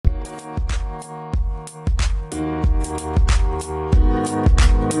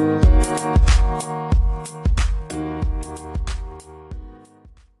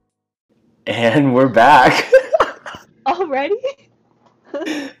And we're back. Already?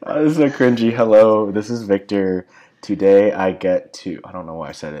 This is a cringy hello. This is Victor. Today I get to, I don't know why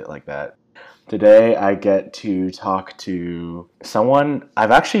I said it like that. Today I get to talk to someone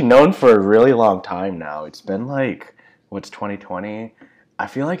I've actually known for a really long time now. It's been like, what's 2020? I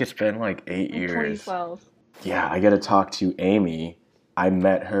feel like it's been like 8 years. 2012. Yeah, I get to talk to Amy. I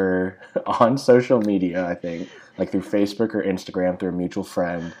met her on social media, I think, like through Facebook or Instagram through a mutual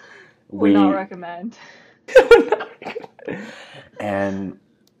friend. Would not We recommend. and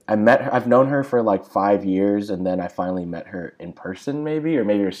I met her. I've known her for like 5 years, and then I finally met her in person, maybe, or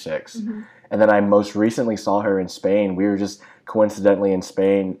maybe it was six. Hmm. And then I most recently saw her in Spain. We were just coincidentally in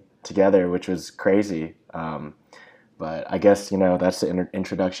Spain together, which was crazy. But I guess, that's the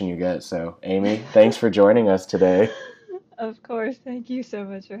introduction you get. So, Amy, thanks for joining us today. Of course, thank you so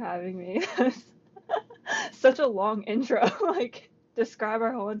much for having me. Such a long intro. Like, describe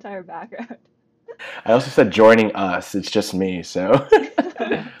our whole entire background. I also said joining us. It's just me. So,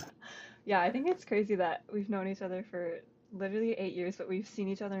 Yeah, I think it's crazy that we've known each other for literally 8 years, but we've seen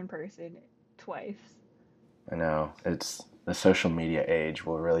each other in person twice. I know it's the social media age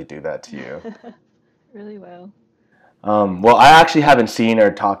will really do that to you. Really well. Well, I actually haven't seen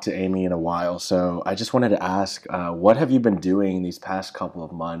or talked to Amy in a while, so I just wanted to ask, what have you been doing these past couple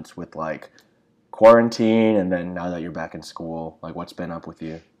of months with like quarantine, and then now that you're back in school, like what's been up with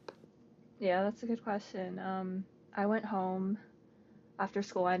you? Yeah, that's a good question. I went home after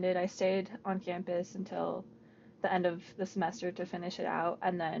school ended. I stayed on campus until the end of the semester to finish it out.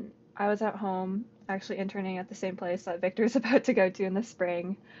 And then I was at home actually interning at the same place that Victor's about to go to in the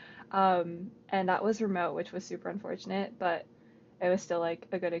spring. And that was remote, which was super unfortunate, but it was still like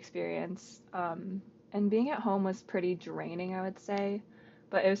a good experience. And being at home was pretty draining, I would say,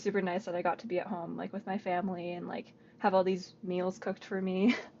 but it was super nice that I got to be at home like with my family and like have all these meals cooked for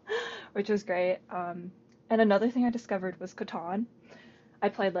me, which was great. And another thing I discovered was Catan. I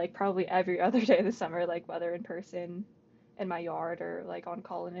played like probably every other day this summer, like whether in person in my yard or like on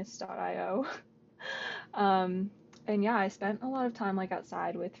colonist.io. Um, and yeah, I spent a lot of time like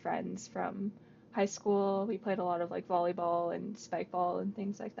outside with friends from high school. We played a lot of like volleyball and spike ball and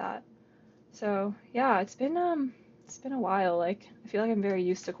things like that. So yeah, it's been a while. Like I feel like I'm very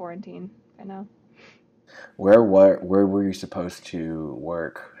used to quarantine right now. Where were you supposed to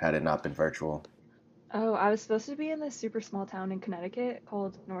work had it not been virtual? Oh, I was supposed to be in this super small town in Connecticut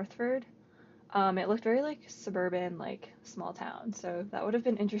called Northford. It looked very like suburban, like small town, so that would have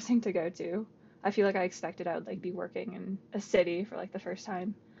been interesting to go to. I feel like I expected I would like be working in a city for like the first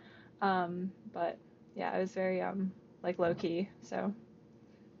time. But yeah, it was very like low key, so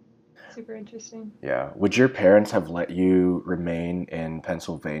super interesting. Yeah. Would your parents have let you remain in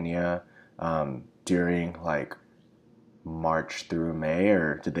Pennsylvania during like March through May,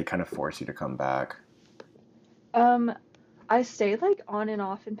 or did they kind of force you to come back? Um, I stayed like on and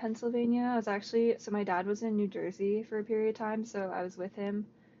off in Pennsylvania. I was actually, so my dad was in New Jersey for a period of time, so I was with him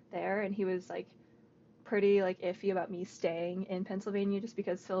there, and he was like pretty like iffy about me staying in Pennsylvania just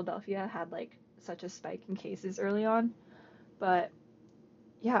because Philadelphia had like such a spike in cases early on. But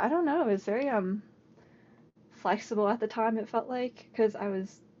yeah, I don't know. It was very flexible at the time, it felt like, because I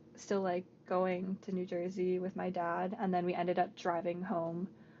was still like going to New Jersey with my dad, and then we ended up driving home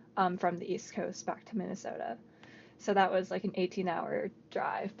from the East Coast back to Minnesota. So that was like an 18-hour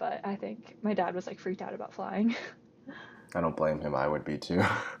drive, but I think my dad was like freaked out about flying. I don't blame him. I would be too.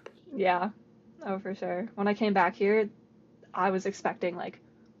 Yeah, oh, for sure. When I came back here, I was expecting like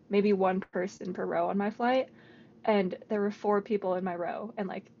maybe one person per row on my flight, and there were four people in my row, and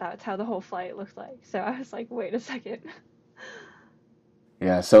like that's how the whole flight looked like. So I was like, wait a second.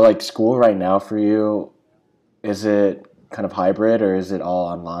 Yeah. So like school right now for you, is it kind of hybrid or is it all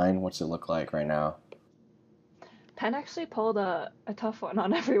online? What's it look like right now? Penn actually pulled a tough one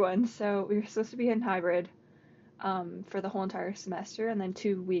on everyone. So we were supposed to be in hybrid for the whole entire semester, and then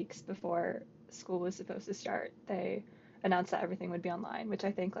 2 weeks before school was supposed to start, they announced that everything would be online, which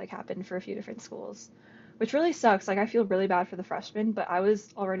I think like happened for a few different schools, which really sucks. Like I feel really bad for the freshmen, but I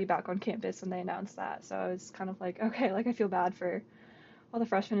was already back on campus when they announced that, so I was kind of like, okay, like I feel bad for all the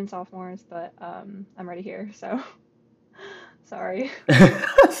freshmen and sophomores, but I'm already here, so sorry.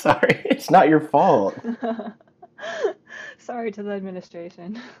 Sorry, it's not your fault. Sorry to the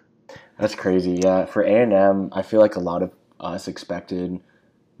administration. That's crazy. Yeah, for A&M, I feel like a lot of us expected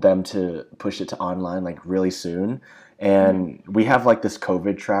them to push it to online like really soon. Mm, And we have like this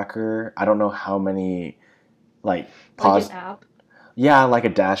COVID tracker. I don't know how many like like an pause app. yeah, like a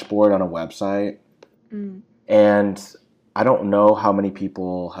dashboard on a website. Mm, And I don't know how many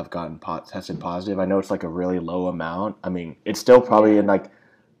people have tested positive. I know it's like a really low amount. I mean, it's still probably in yeah. like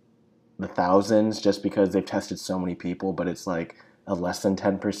the thousands just because they've tested so many people, but it's like a less than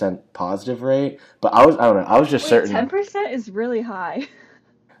 10% positive rate. But I don't know, I was just Wait, certain. 10% is really high.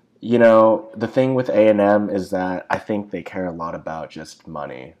 You know, the thing with A&M is that I think they care a lot about just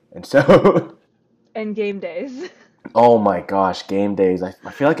money. And so, And game days. oh my gosh, game days. I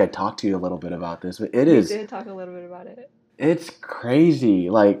feel like I talked to you a little bit about this, but We did talk a little bit about it. it's crazy.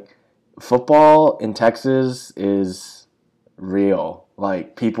 Like, football in Texas is real.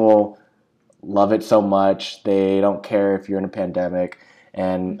 Like, people love it so much. They don't care if you're in a pandemic.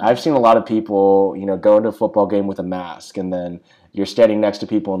 And I've Hmm. seen a lot of people, go into a football game with a mask, and then you're standing next to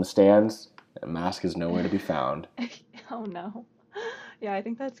people in the stands. A mask is nowhere to be found. Oh no. Yeah, I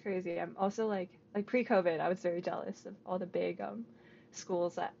think that's crazy. I'm also like pre-COVID, I was very jealous of all the big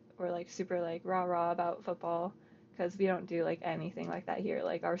schools that were like super like rah rah about football because we don't do like anything like that here.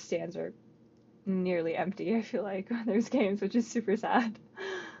 Like our stands are nearly empty, I feel like when there's games, which is super sad.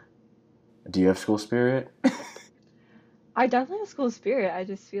 Do you have school spirit? I definitely have school spirit. I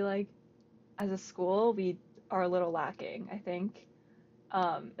just feel like as a school, we are a little lacking, I think.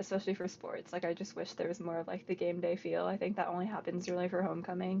 Especially for sports. Like I just wish there was more of like the game day feel. I think that only happens really for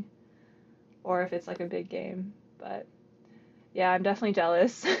homecoming or if it's like a big game. But yeah, I'm definitely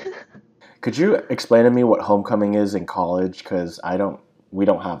jealous. Could you explain to me what homecoming is in college? Because we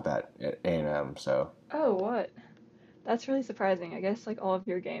don't have that at A&M. So, Oh, what? That's really surprising. I guess like all of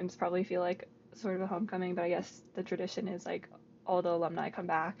your games probably feel like sort of a homecoming, but I guess the tradition is like all the alumni come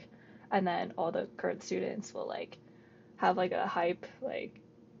back and then all the current students will like have like a hype like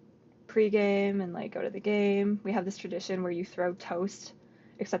pregame and like go to the game. We have this tradition where you throw toast,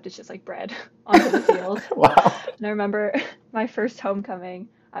 except it's just like bread onto the field. wow. And I remember my first homecoming,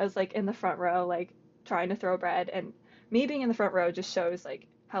 I was like in the front row, like trying to throw bread, and me being in the front row just shows like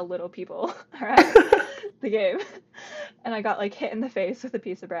how little people are at the game. And I got like hit in the face with a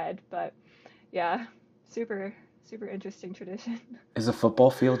piece of bread, but yeah, super, super interesting tradition. Is a football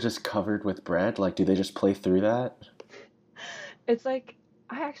field just covered with bread? Like, do they just play through that? It's like,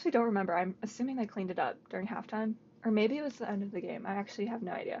 I actually don't remember. I'm assuming they cleaned it up during halftime, or maybe it was the end of the game. I actually have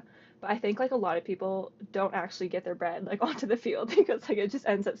no idea. But I think like a lot of people don't actually get their bread like onto the field because like it just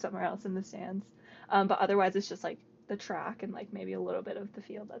ends up somewhere else in the stands. But otherwise, it's just like the track and like maybe a little bit of the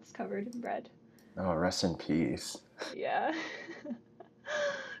field that's covered in bread. Oh, rest in peace. Yeah.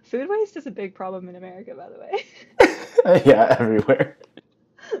 Food waste is a big problem in America, by the way. yeah, everywhere.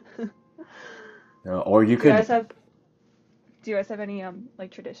 No, or you Do you could. guys have do you guys have any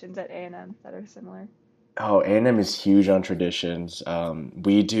like traditions at A&M that are similar? Oh, A&M is huge on traditions.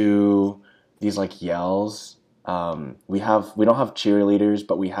 We do these like yells. We don't have cheerleaders,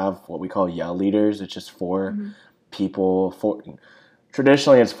 but we have what we call yell leaders. It's just four Hmm. people. Four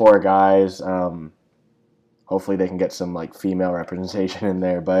traditionally it's four guys. Hopefully they can get some like female representation in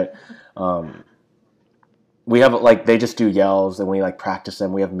there, but um, we have like they just do yells and we like practice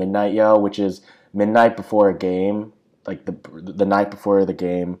them. We have midnight yell, which is midnight before a game, like the night before the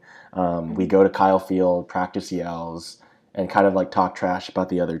game. We Hmm. go to Kyle Field, practice yells, and kind of like talk trash about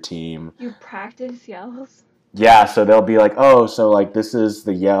the other team. You practice yells? Yeah, so they'll be like, oh, so like this is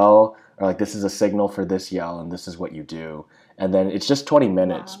the yell, or like this is a signal for this yell, and this is what you do. And then it's just 20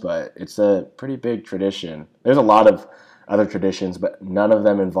 minutes, Wow. but it's a pretty big tradition. There's a lot of other traditions, but none of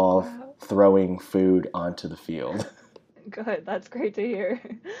them involve Wow. throwing food onto the field. Good. That's great to hear.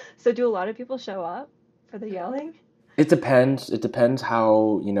 So do a lot of people show up for the yelling? It depends. It depends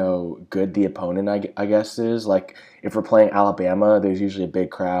how, good the opponent, I guess, is. Like, if we're playing Alabama, there's usually a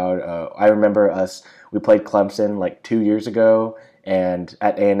big crowd. I remember we played Clemson like 2 years ago and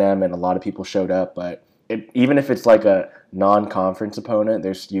at A&M, and a lot of people showed up. But even if it's like a non-conference opponent,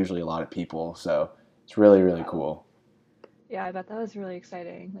 there's usually a lot of people. So it's really, really Wow. cool. Yeah, I bet that was really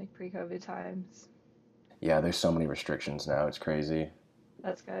exciting, like pre-COVID times. Yeah, there's so many restrictions now. It's crazy.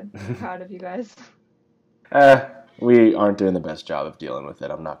 That's good. I'm proud of you guys. eh, we aren't doing the best job of dealing with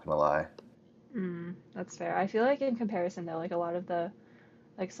it. I'm not going to lie. That's fair. I feel like in comparison though, like a lot of the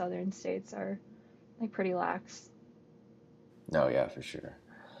like southern states are like pretty lax. No, yeah, for sure.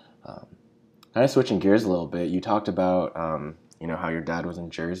 Um, Kind of switching gears a little bit, you talked about how your dad was in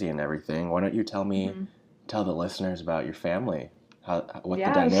Jersey and everything. Why don't you Hmm. tell the listeners about your family, what the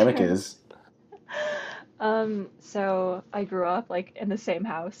Yeah, dynamic sure. is? So I grew up like in the same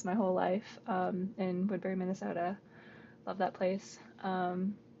house my whole life, in Woodbury, Minnesota. Love that place.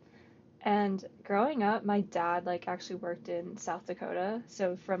 And growing up, my dad like actually worked in South Dakota.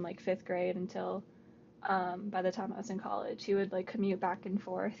 So from like fifth grade until by the time I was in college, he would like commute back and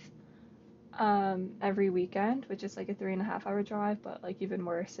forth every weekend, which is like a 3.5 hour drive, but like even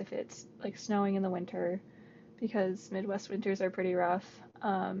worse if it's like snowing in the winter because Midwest winters are pretty rough.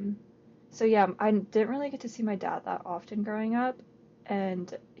 So yeah, I didn't really get to see my dad that often growing up,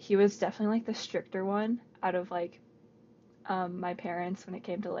 and he was definitely like the stricter one out of like my parents when it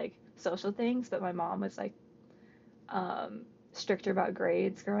came to like social things, but my mom was like um, stricter about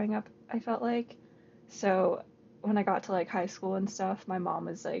grades growing up, I felt like. So when I got to like high school and stuff, my mom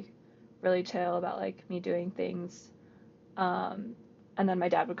was like really chill about like me doing things. Um, and then my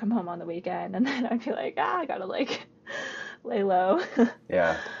dad would come home on the weekend, and then I'd be like, I gotta like lay low.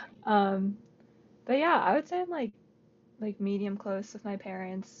 Yeah. um, but yeah, I would say I'm like medium close with my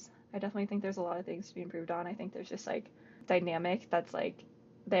parents. I definitely think there's a lot of things to be improved on. I think there's just like dynamic that's like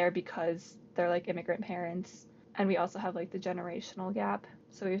there because they're like immigrant parents. And we also have like the generational gap.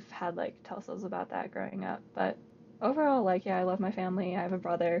 So we've had like tussles about that growing up. But overall, like, yeah, I love my family. I have a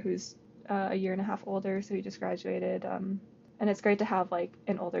brother who's a year and a half older, so he just graduated. And it's great to have like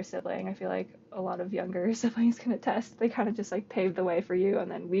an older sibling. I feel like a lot of younger siblings can attest. They kind of just like pave the way for you, and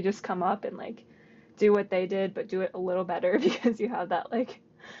then we just come up and like do what they did, but do it a little better because you have that like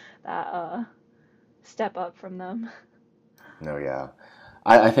that step up from them. No, yeah.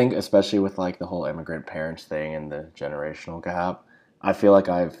 I think especially with like the whole immigrant parents thing and the generational gap, I feel like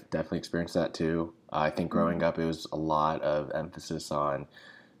I've definitely experienced that too. I think growing Hmm. up, it was a lot of emphasis on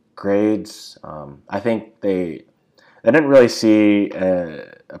grades. I think they didn't really see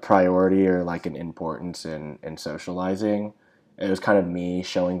a priority or like an importance in socializing. It was kind of me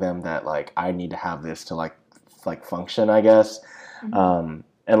showing them that like I need to have this to like function, I guess. Hmm.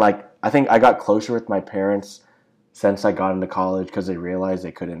 And like I think I got closer with my parents since I got into college because they realized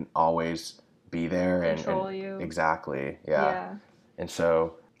they couldn't always be there and Control you. exactly, yeah. Yeah. And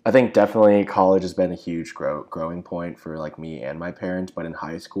so I think definitely college has been a huge growing point for like me and my parents. But in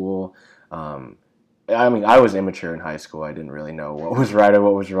high school, um, I mean, I was immature in high school. I didn't really know what was right or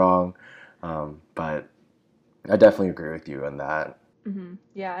what was wrong. But I definitely agree with you on that.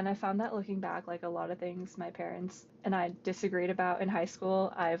 Yeah, and I found that looking back, like a lot of things my parents and I disagreed about in high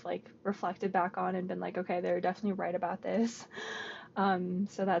school, I've like reflected back on and been like, okay, they're definitely right about this.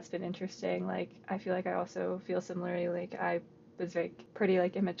 So that's been interesting. Like, I feel like I also feel similarly. Like, I was very pretty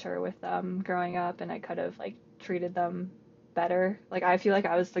like immature with them growing up, and I could have like treated them better. Like, I feel like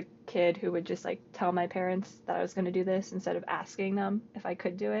I was the kid who would just like tell my parents that I was going to do this instead of asking them if I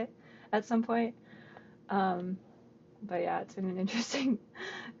could do it at some point. Um, but yeah, it's been an interesting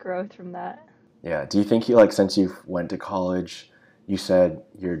growth from that. Yeah. Do you think you like since you went to college, you said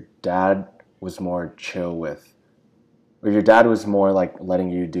your dad was more chill with, or your dad was more like letting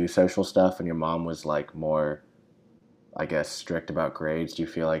you do social stuff, and your mom was like more, I guess, strict about grades? Do you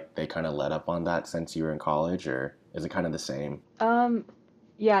feel like they kind of let up on that since you were in college, or is it kind of the same? Um,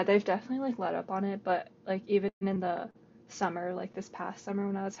 yeah, they've definitely like let up on it, but like even in the summer, like this past summer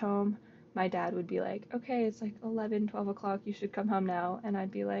when I was home, my dad would be like, okay, it's like 11, 12 o'clock, you should come home now. And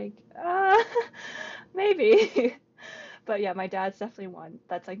I'd be like, maybe. But yeah, my dad's definitely one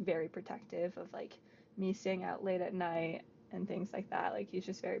that's like very protective of like me staying out late at night and things like that. Like he's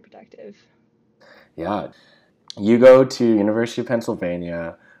just very protective. Yeah. You go to University of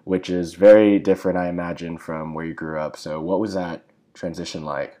Pennsylvania, which is very different, I imagine, from where you grew up. So, what was that transition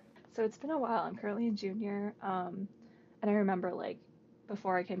like? So it's been a while. I'm currently a junior. And I remember like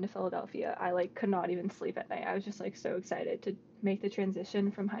before I came to Philadelphia, I like could not even sleep at night. I was just like so excited to make the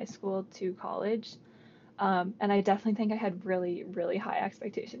transition from high school to college. And I definitely think I had really, really high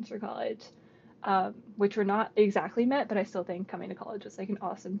expectations for college, which were not exactly met, but I still think coming to college was like an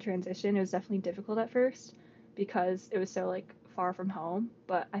awesome transition. It was definitely difficult at first because it was so like far from home,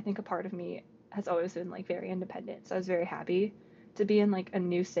 but I think a part of me has always been like very independent. So I was very happy to be in like a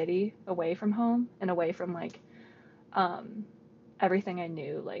new city away from home and away from like um, everything I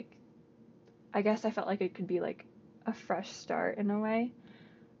knew. Like, I guess I felt like it could be like a fresh start in a way.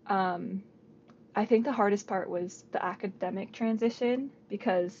 Um, I think the hardest part was the academic transition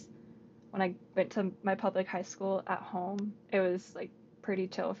because when I went to my public high school at home, it was like pretty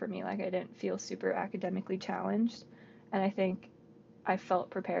chill for me. Like, I didn't feel super academically challenged. And I think I felt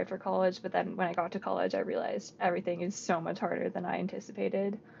prepared for college, but then when I got to college, I realized everything is so much harder than I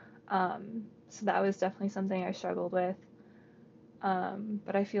anticipated. So that was definitely something I struggled with.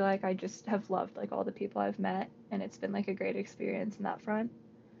 But I feel like I just have loved like all the people I've met, and it's been like a great experience in that front.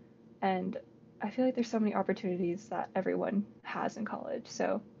 And I feel like there's so many opportunities that everyone has in college.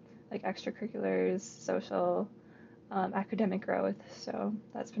 So like extracurriculars, social, academic growth. So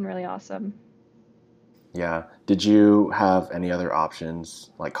that's been really awesome. Yeah. Did you have any other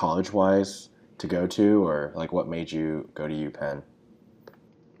options, like college wise, to go to, or like what made you go to UPenn?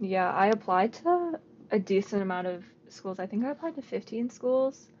 Yeah, I applied to a decent amount of schools. I think I applied to 15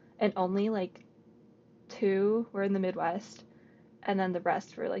 schools, and only like two were in the Midwest. and then the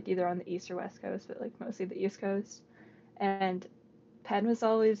rest were like either on the East or West Coast, but like mostly the East Coast. And Penn was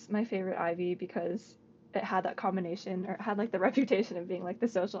always my favorite Ivy because it had that combination, or it had like the reputation of being like the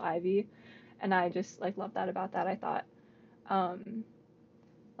social Ivy, and I just like loved that about that. I thought um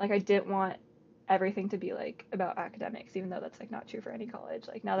like I didn't want everything to be like about academics, even though that's like not true for any college.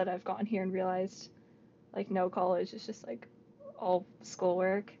 Like now that I've gone here and realized like no college is just like all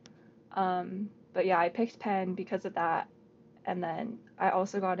schoolwork. But yeah, I picked Penn because of that. And then I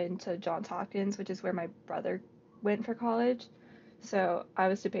also got into Johns Hopkins, which is where my brother went for college. So I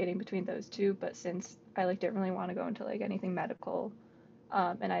was debating between those two, but since I like didn't really want to go into like anything medical,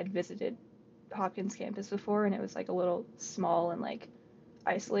 and I'd visited Hopkins campus before and it was like a little small and like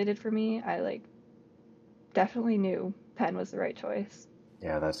isolated for me, I like definitely knew Penn was the right choice.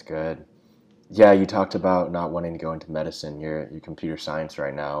 Yeah, that's good. Yeah, you talked about not wanting to go into medicine. You're computer science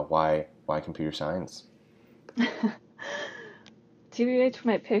right now. Why computer science? TBH,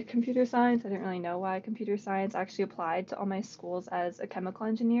 when I picked computer science, I didn't really know why computer science. I actually applied to all my schools as a chemical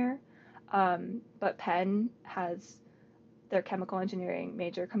engineer. But Penn has their chemical engineering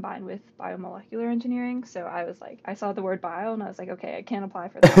major combined with biomolecular engineering. So I was like, I saw the word bio and I was like, okay, I can't apply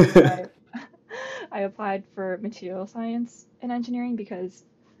for that. So I applied for material science and engineering because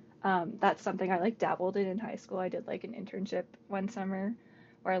that's something I like dabbled in high school. I did like an internship one summer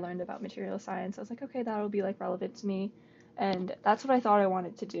where I learned about material science. I was like, okay, that'll be like relevant to me. And that's what I thought I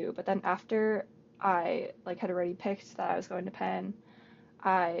wanted to do. But then after I like had already picked that I was going to Penn,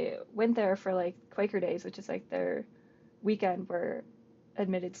 I went there for like Quaker Days, which is like their weekend where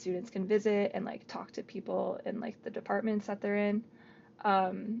admitted students can visit and like talk to people in like the departments that they're in.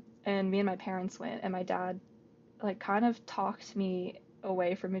 And me and my parents went, and my dad like kind of talked me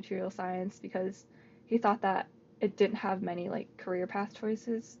away from material science because he thought that it didn't have many like career path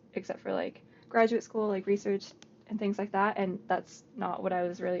choices except for like graduate school, like research and things like that, and that's not what I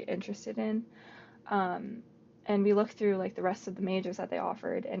was really interested in. Um, and we looked through like the rest of the majors that they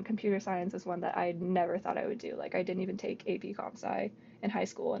offered, and computer science is one that I never thought I would do. Like I didn't even take AP Comp Sci in high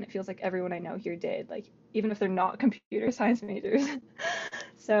school, and it feels like everyone I know here did, like even if they're not computer science majors.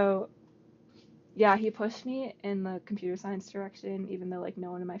 So yeah, he pushed me in the computer science direction, even though like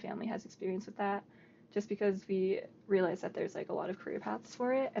no one in my family has experience with that, just because we realized that there's like a lot of career paths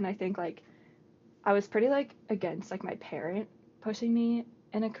for it. And I think like I was pretty like against like my parent pushing me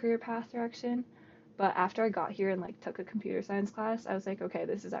in a career path direction. But after I got here and like took a computer science class, I was like, okay,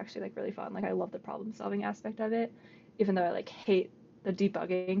 this is actually like really fun. Like I love the problem solving aspect of it, even though I like hate the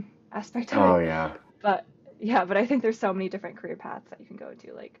debugging aspect of Oh it. yeah. But yeah, but I think there's so many different career paths that you can go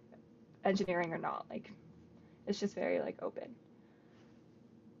to, like engineering or not. Like it's just very like open.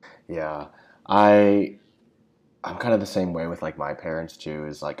 Yeah. I I'm kind of the same way with like my parents too,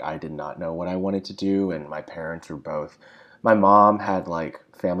 is like I did not know what I wanted to do, and my parents were both, my mom had like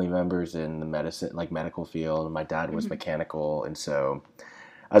family members in the medicine, like medical field, and my dad was Hmm. mechanical, and so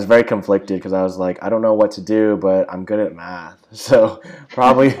I was very conflicted because I was like, I don't know what to do, but I'm good at math. So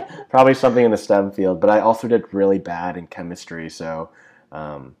probably something in the STEM field, but I also did really bad in chemistry, so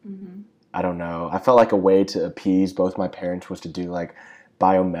um, Hmm. I don't know. I felt like a way to appease both my parents was to do like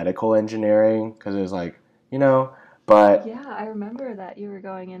biomedical engineering because it was like, you know, but Yeah, I remember that you were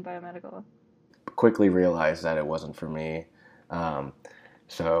going in biomedical. quickly realized that it wasn't for me. Um,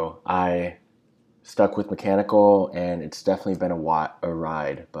 so I stuck with mechanical, and it's definitely been a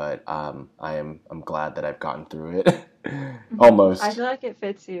ride, but I'm glad that I've gotten through it. I Almost. feel like it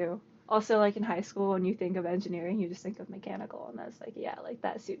fits you. Also, like in high school, when you think of engineering, you just think of mechanical, and that's like, yeah, like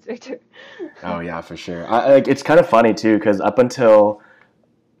that suits Victor. Oh yeah, for sure. Like it's kind of funny too because up until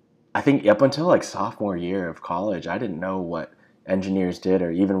like sophomore year of college, I didn't know what engineers did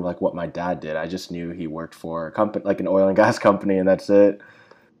or even like what my dad did. I just knew he worked for a company like an oil and gas company, and that's it.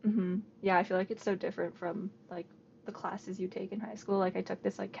 Yeah, I feel like it's so different from like the classes you take in high school. Like I took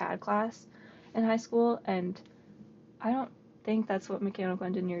this like CAD class in high school, and I don't think that's what mechanical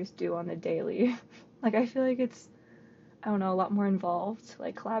engineers do on the daily. Like I feel like it's, I don't know, a lot more involved,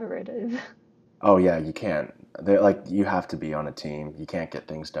 like collaborative. Oh yeah, you can't. Like you have to be on a team. You can't get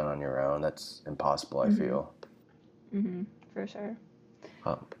things done on your own. That's impossible, I Hmm. feel. Hmm. For sure.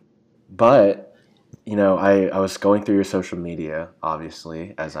 Um, but I was going through your social media,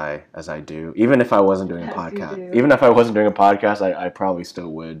 obviously, as I do. Even if I wasn't doing a As you podcast, do. even if I wasn't doing a podcast, I probably still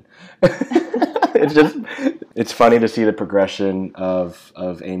would. It's just it's funny to see the progression of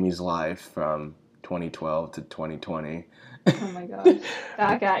Amy's life from 2012 to 2020. Oh my gosh.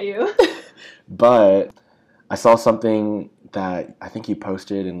 Back at you. But I saw something that I think you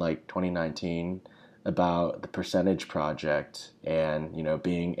posted in like 2019 about the Percentage Project and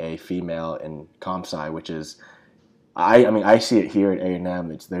being a female in comp sci, which is I mean, I see it here at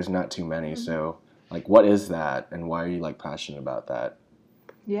A&M. There's not too many. Mhm. So, like, what is that, and why are you like passionate about that?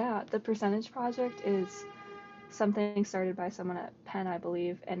 Yeah, the Percentage Project is something started by someone at Penn, I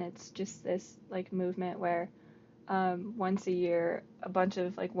believe, and it's just this like movement where once a year, a bunch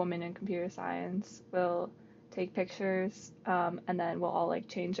of like women in computer science will take pictures, and then we'll all like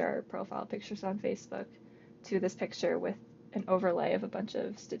change our profile pictures on Facebook to this picture with an overlay of a bunch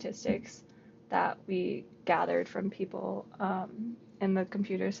of statistics that we gathered from people in the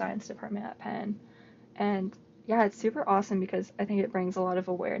computer science department at Penn. And yeah, it's super awesome because I think it brings a lot of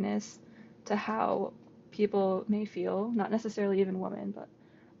awareness to how people may feel, not necessarily even women, but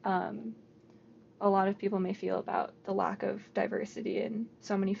um, a lot of people may feel about the lack of diversity in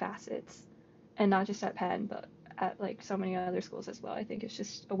so many facets, and not just at Penn, but at like so many other schools as well. I think it's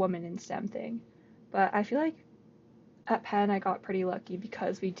just a woman in STEM thing. But I feel like at Penn I got pretty lucky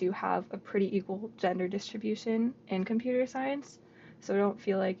because we do have a pretty equal gender distribution in computer science, so I don't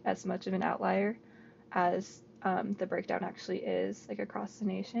feel like as much of an outlier as the breakdown actually is like across the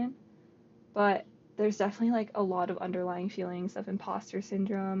nation. But there's definitely like a lot of underlying feelings of imposter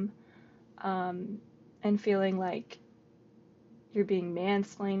syndrome, um, and feeling like you're being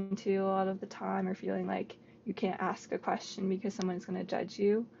mansplained to a lot of the time, or feeling like you can't ask a question because someone's going to judge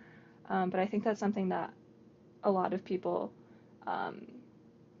you. But I think that's something that a lot of people um,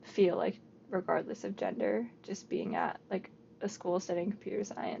 feel like, regardless of gender, just being at like a school studying computer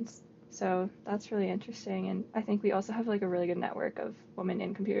science. So that's really interesting. And I think we also have like a really good network of women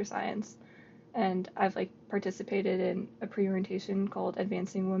in computer science. And I've like participated in a pre-orientation called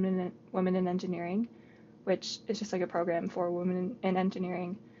Advancing Women in Engineering, which is just like a program for women in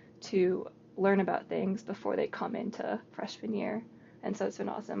engineering to learn about things before they come into freshman year. And so it's been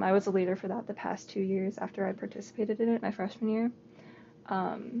awesome. I was a leader for that the past 2 years after I participated in it my freshman year.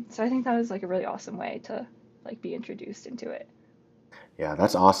 So I think that was like a really awesome way to like be introduced into it. Yeah,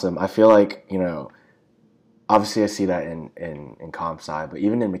 that's awesome. I feel like, obviously I see that in comp sci, but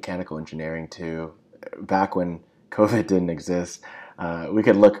even in mechanical engineering too, back when COVID didn't exist, we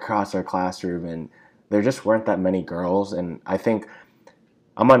could look across our classroom and there just weren't that many girls. And I think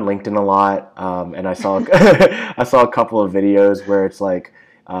I'm on LinkedIn a lot, and I saw I saw a couple of videos where it's like,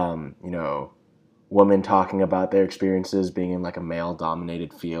 you know, women talking about their experiences being in like a male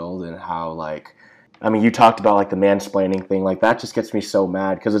dominated field and how like, I mean, you talked about like the mansplaining thing, like that just gets me so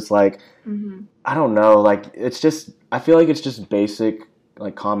mad because it's like, Mm-hmm. I don't know, like it's just, I feel like it's just basic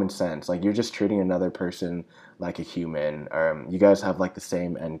like common sense. Like you're just treating another person like a human. You guys have like the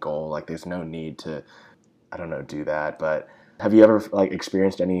same end goal. Like there's no need to, I don't know, do that. But have you ever like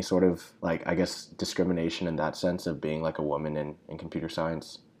experienced any sort of like, I guess, discrimination in that sense of being like a woman in computer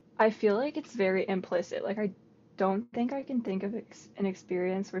science? I feel like it's very implicit. Like I don't think I can think of an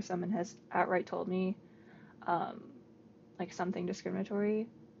experience where someone has outright told me um, like something discriminatory.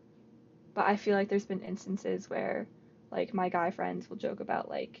 But I feel like there's been instances where like my guy friends will joke about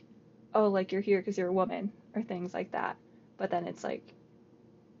like, oh, like you're here because you're a woman or things like that. But then it's like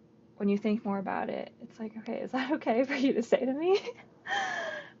when you think more about it, it's like, okay, is that okay for you to say to me?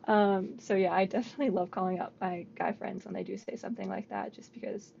 So yeah, I definitely love calling out my guy friends when they do say something like that, just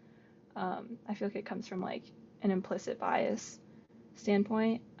because I feel like it comes from like an implicit bias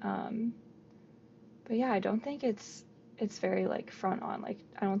standpoint. But yeah, I don't think it's very like front on. Like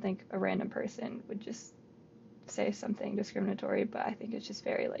I don't think a random person would just say something discriminatory, but I think it's just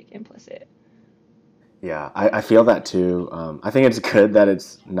very like implicit. Yeah, I feel that too. I think it's good that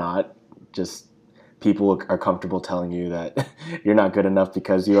it's not just people are comfortable telling you that you're not good enough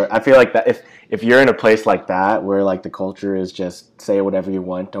because you are. I feel like that if you're in a place like that where like the culture is just say whatever you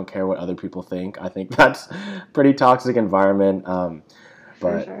want, don't care what other people think. I think that's a pretty toxic environment.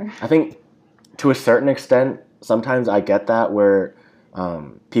 For But sure. I think to a certain extent, sometimes I get that where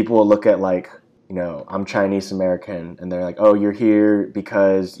people will look at like, I'm Chinese American, and they're like, oh, you're here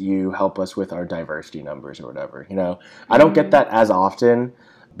because you help us with our diversity numbers or whatever. I don't get Mm, that as often,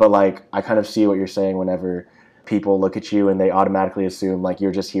 but like I kind of see what you're saying whenever people look at you and they automatically assume like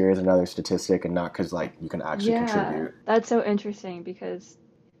you're just here as another statistic and not because like you can actually yeah, contribute. that's so interesting because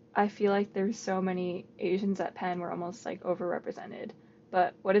I feel like there's so many Asians at Penn we're almost like overrepresented.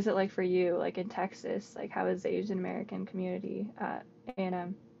 But what is it like for you, like in Texas? Like how is the Asian American community at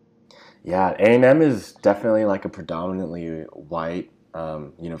A&M? Yeah, A&M is definitely like a predominantly white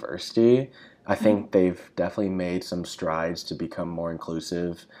university. I Mm-hmm. think they've definitely made some strides to become more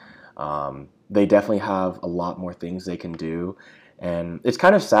inclusive. They definitely have a lot more things they can do. And it's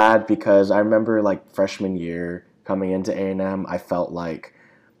kind of sad because I remember like freshman year coming into A&M, I felt like,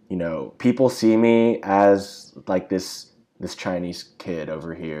 people see me as like this this Chinese kid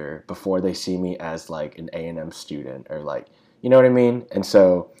over here before they see me as like an A&M student or like, you know what I mean? And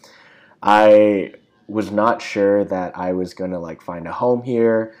so I was not sure that I was going to like find a home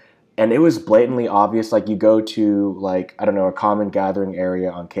here. And it was blatantly obvious. Like you go to like, I don't know, a common gathering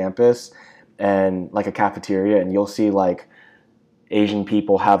area on campus and like a cafeteria, and you'll see like Asian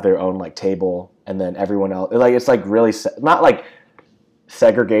people have their own like table, and then everyone else, like it's like really not like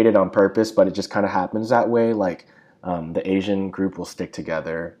segregated on purpose, but it just kind of happens that way. Like the Asian group will stick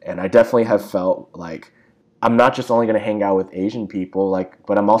together, and I definitely have felt like I'm not just only going to hang out with Asian people, like,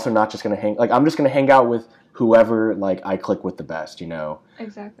 but I'm also not just going to I'm just going to hang out with whoever like I click with the best, you know,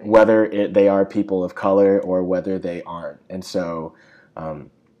 Exactly. whether they are people of color or whether they aren't. And so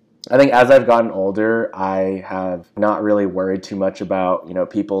I think as I've gotten older, I have not really worried too much about, you know,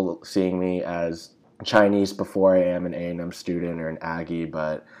 people seeing me as Chinese before I am an A&M student or an Aggie,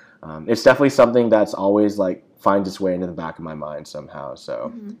 but it's definitely something that's always like finds its way into the back of my mind somehow.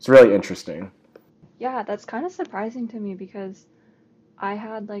 So Hmm. it's really interesting. Yeah, that's kind of surprising to me because I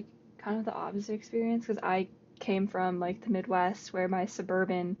had like kind of the opposite experience because I came from like the Midwest where my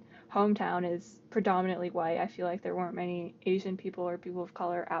suburban hometown is predominantly white. I feel like there weren't many Asian people or people of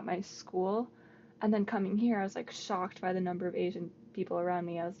color at my school. And then coming here, I was like shocked by the number of Asian people around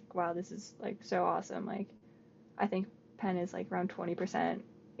me. I was like, wow, this is like so awesome. Like, I think Penn is like around 20%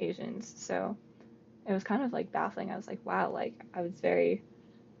 Asians. So it was kind of like baffling. I was like, wow, like I was very,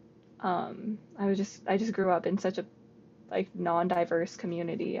 I just grew up in such a like non-diverse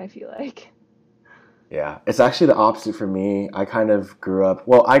community, I feel like. Yeah, it's actually the opposite for me. I kind of grew up,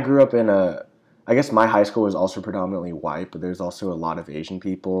 well, I grew up in a, I guess my high school was also predominantly white, but there's also a lot of Asian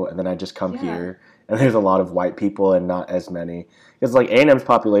people. And then I just come Yeah. here and there's a lot of white people and not as many. Because like A&M's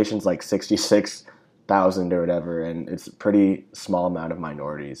population is like 66,000 or whatever, and it's a pretty small amount of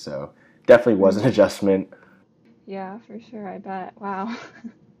minorities. So definitely was an Mm. adjustment. Yeah, for sure, I bet. Wow.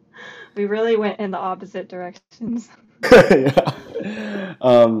 We really went in the opposite directions. Yeah.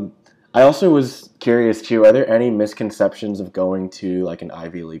 I also was curious too, are there any misconceptions of going to like an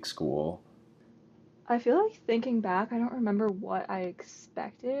Ivy League school? I feel like thinking back, I don't remember what I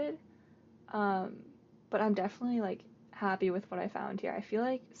expected, um, but I'm definitely like happy with what I found here. I feel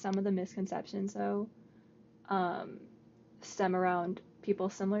like some of the misconceptions though, um, stem around people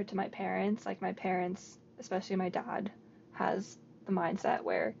similar to my parents. Like my parents, especially my dad, has the mindset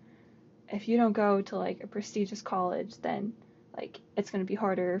where if you don't go to like a prestigious college, then like it's going to be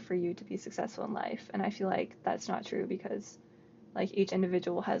harder for you to be successful in life. And I feel like that's not true because like each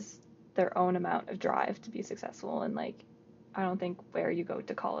individual has their own amount of drive to be successful, and like I don't think where you go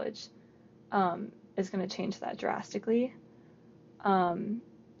to college is going to change that drastically. Um,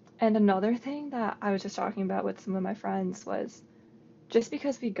 and another thing that I was just talking about with some of my friends was just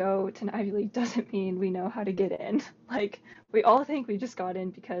because we go to an Ivy League doesn't mean we know how to get in. Like we all think we just got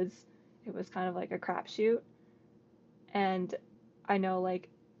in because it was kind of like a crapshoot. And I know like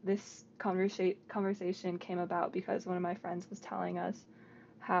this conversation came about because one of my friends was telling us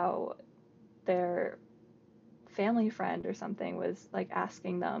how their family friend or something was like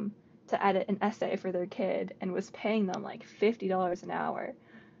asking them to edit an essay for their kid and was paying them like $50 an hour.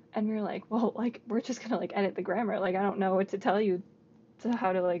 And we were like, well, like we're just gonna like edit the grammar. Like I don't know what to tell you to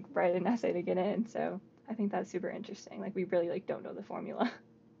how to like write an essay to get in. So I think that's super interesting. Like we really like don't know the formula.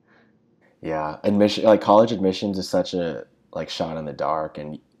 Yeah, admission like college admissions is such a like shot in the dark,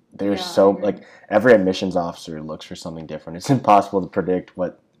 and there's Yeah, I so agree. like every admissions officer looks for something different. It's impossible to predict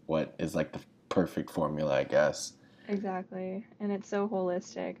what is like the perfect formula, I guess. Exactly. And it's so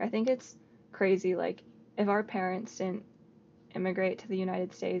holistic. I think it's crazy. Like if our parents didn't immigrate to the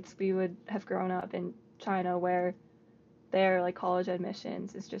United States, we would have grown up in China where their like college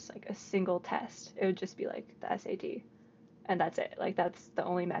admissions is just like a single test. It would just be like the SAT and that's it. Like that's the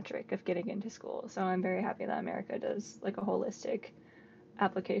only metric of getting into school. So I'm very happy that America does like a holistic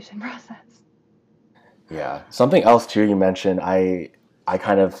application process. Yeah. Something else too you mentioned, I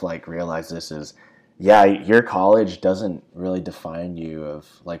kind of like realized this is yeah, your college doesn't really define you of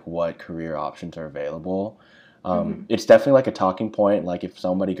like what career options are available. Hmm. It's definitely like a talking point. Like if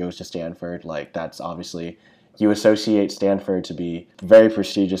somebody goes to Stanford, like that's obviously you associate Stanford to be a very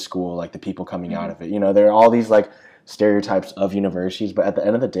prestigious school, like the people coming out Hmm. of it. You know, there are all these like stereotypes of universities, but at the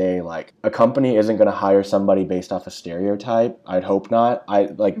end of the day, like a company isn't going to hire somebody based off a stereotype. I'd hope not. I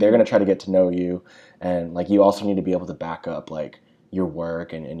like they're Hmm. going to try to get to know you, and like you also need to be able to back up like your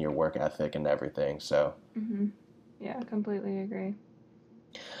work and your work ethic and everything. So, Hmm. Yeah, completely agree.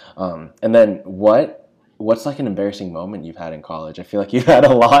 and then what's like an embarrassing moment you've had in college? I feel like you've had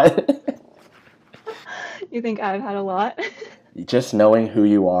a lot. You think I've had a lot? Just knowing who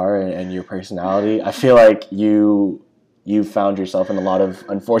you are and your personality, I feel like you. you've found yourself in a lot of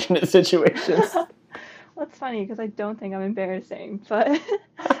unfortunate situations. Well, it's funny because I don't think I'm embarrassing, but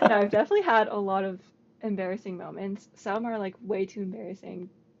no, I've definitely had a lot of embarrassing moments. Some are like way too embarrassing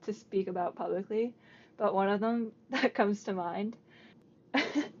to speak about publicly, but one of them that comes to mind.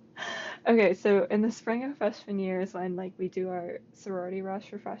 Okay, so in the spring of freshman year is when like we do our sorority rush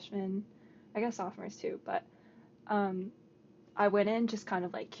for freshmen, I guess sophomores too, but um I went in just kind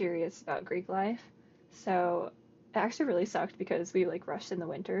of like curious about Greek life. So it actually really sucked because we like rushed in the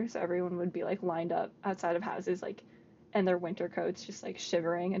winter, so everyone would be like lined up outside of houses like in their winter coats just like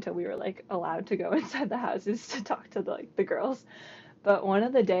shivering until we were like allowed to go inside the houses to talk to the girls. But one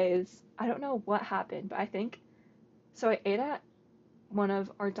of the days, I don't know what happened, but I think so I ate at one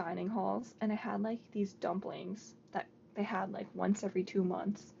of our dining halls and I had like these dumplings that they had like once every 2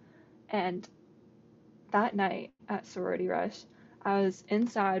 months. And that night at Sorority Rush, I was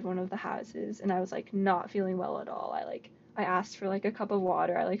inside one of the houses and I was like not feeling well at all. I asked for like a cup of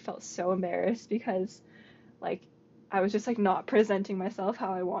water. I like felt so embarrassed because like I was just like not presenting myself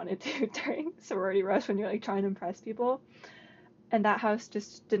how I wanted to during Sorority Rush when you're like trying to impress people. And that house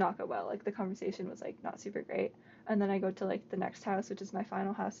just did not go well. Like the conversation was like not super great. And then I go to like the next house, which is my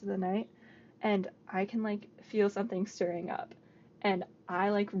final house of the night, and I can like feel something stirring up. And I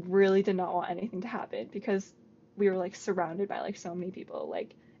like really did not want anything to happen because we were like surrounded by like so many people.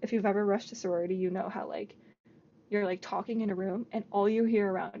 Like if you've ever rushed a sorority, you know how like you're like talking in a room and all you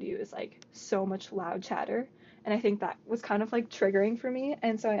hear around you is like so much loud chatter. And I think that was kind of like triggering for me.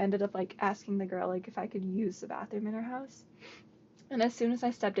 And so I ended up like asking the girl like if I could use the bathroom in her house. And as soon as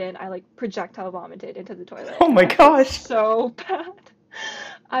I stepped in, I like projectile vomited into the toilet Oh and my I felt gosh. so bad.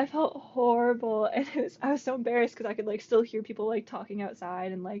 I felt horrible and I was so embarrassed because I could like still hear people like talking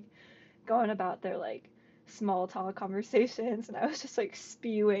outside and like going about their like small talk conversations and I was just like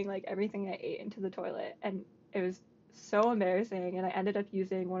spewing like everything I ate into the toilet and it was so embarrassing and I ended up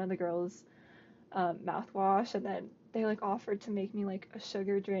using one of the girls' mouthwash and then they like offered to make me like a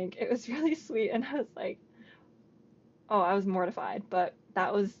sugar drink. It was really sweet and I was like, oh, I was mortified, but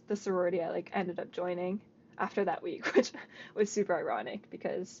that was the sorority I like ended up joining after that week, which was super ironic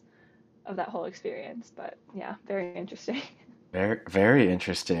because of that whole experience. But yeah, very interesting. Very, very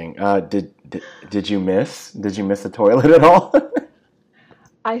interesting. Did you miss? Did you miss the toilet at all?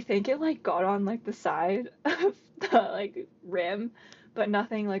 I think it like got on like the side of the like rim, but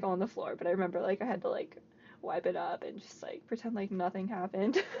nothing like on the floor. But I remember like I had to like wipe it up and just like pretend like nothing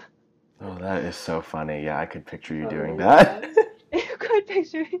happened. Oh, that is so funny. Yeah, I could picture you doing Totally, that. yeah. You could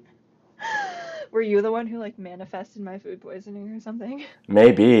picture me. Were you the one who like manifested my food poisoning or something?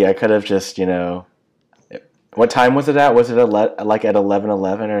 Maybe I could have just, what time was it at? Was it like at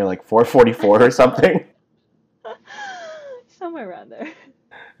 11:11 or like 4:44 or something? Somewhere around there.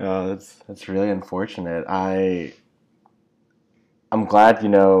 Oh, that's really unfortunate. I'm glad,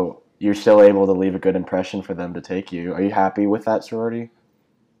 you're still able to leave a good impression for them to take you. Are you happy with that sorority?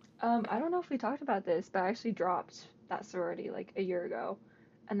 I don't know if we talked about this, but I actually dropped that sorority like a year ago,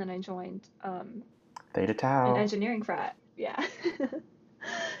 and then I joined Theta an Tau. engineering frat. Yeah.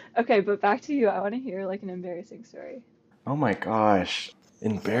 Okay, but back to you. I want to hear like an embarrassing story. Oh my gosh.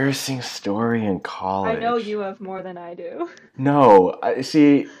 Embarrassing story in I know college. you have more than I do. No, I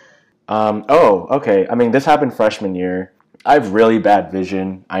see. Oh, okay. I mean, this happened freshman year. I have really bad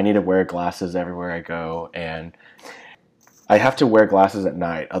vision. I need to wear glasses everywhere I go, and I have to wear glasses at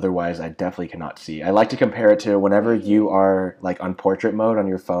night. Otherwise, I definitely cannot see. I like to compare it to whenever you Really? are like on portrait mode on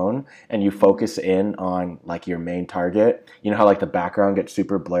your phone and you Hmm. focus in on like your main target. You know how like the background gets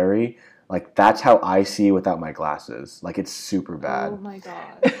super blurry? Like that's how I see without my glasses. Like it's super Oh bad. my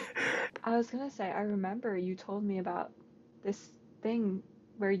gosh. I was gonna say, I remember you told me about this thing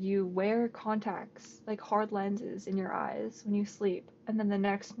where you wear contacts, like hard lenses in your eyes when you sleep, and then the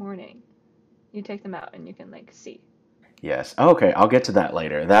next morning you take them out and you can like see. Yes. Okay, I'll get to that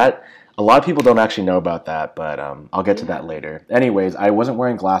later. That a lot of people don't actually know about that, but I'll get to that Yeah. later. Anyways, I wasn't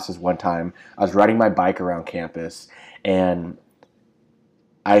wearing glasses one time. I was riding my bike around campus, and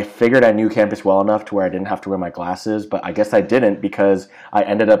I figured I knew campus well enough to where I didn't have to wear my glasses, but I guess I didn't because I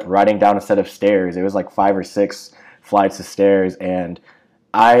ended up riding down a set of stairs. It was like 5 or 6 flights of stairs, and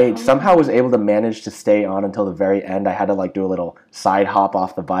I Oh my somehow was able to gosh. manage to stay on until the very end. I had to like do a little side hop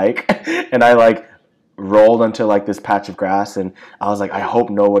off the bike, and I like rolled onto like this patch of grass, and I was like, I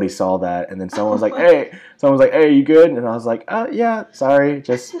hope nobody saw that. And then Oh my. someone was like, "Hey, you good?" And I was like, yeah, sorry,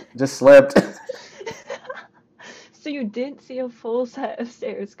 just slipped." So you didn't see a full set of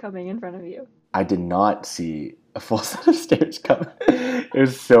stairs coming in front of you. I did not see a full set of stairs coming. It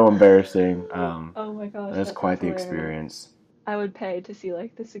was so embarrassing. Oh my That gosh, was that quite sounds the hilarious. experience. I would pay to see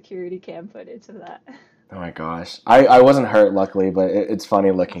like the security cam footage of that. Oh my gosh. I wasn't hurt, luckily, but it's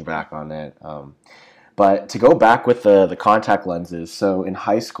funny looking That's good. back on it. But to go back with the contact lenses, so in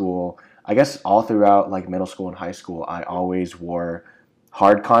high school, I guess all throughout like middle school and high school, I always wore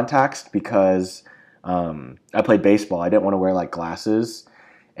hard contacts because I played baseball. I didn't want to wear like glasses.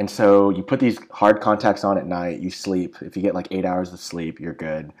 And so you put these hard contacts on at night, you sleep. If you get like 8 hours of sleep, you're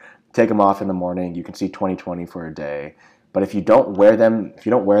good. Take them off in the morning, you can see 20/20 for a day. But if you don't wear them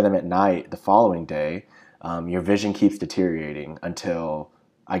at night the following day, your vision keeps deteriorating until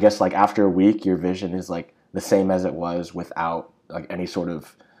I guess like after a week, your vision is like the same as it was without like any sort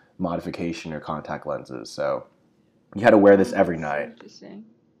of modification or contact lenses. So you had to wear this Oh, every that's so night. interesting.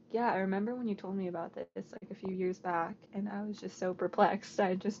 Yeah, I remember when you told me about this like a few years back, and I was just so perplexed. I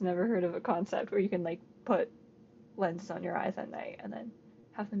had just never heard of a concept where you can like put lenses on your eyes at night and then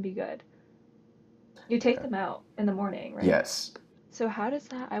have them be good. You take Yeah. them out in the morning, right? Yes. So how does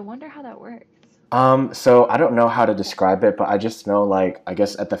that, I wonder how that works. So I don't know how to describe it, but I just know like I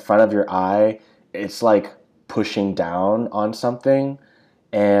guess at the front of your eye, it's like pushing down on something,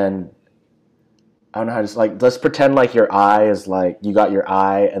 and I don't know how to like let's pretend like your eye is like you got your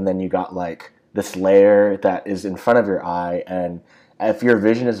eye and then you got like this layer that is in front of your eye, and if your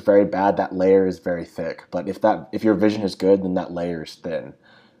vision is very bad, that layer is very thick. But if your vision is good, then that layer is thin.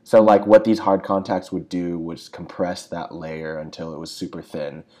 So like Mm-hmm. what these hard contacts would do was compress that layer until it was super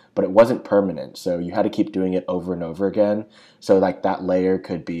thin, but it wasn't permanent. So you had to keep doing it over and over again. So like that layer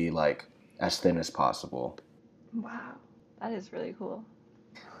could be like as thin as possible. Wow, that is really cool.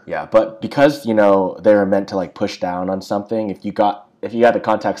 Yeah, but because they were meant to like push down on something, if you got the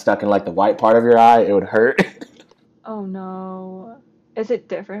contact stuck in like the white part of your eye, it would hurt. Oh no. Is it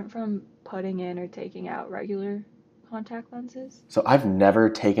different from putting in or taking out regular contact lenses? So I've never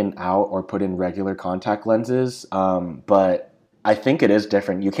taken out or put in regular contact lenses, but I think it is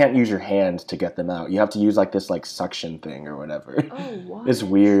different. You can't use your hands to get them out. You have to use like this like suction thing or whatever. Oh, It's what?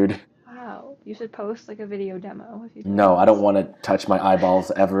 weird. Wow. You should post like a video demo if you totally No, I don't missed want to touch my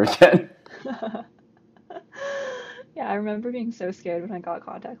eyeballs ever again. it. Yeah, I remember being so scared when I got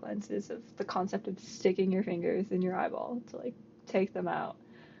contact lenses of the concept of sticking your fingers in your eyeball to like take them out.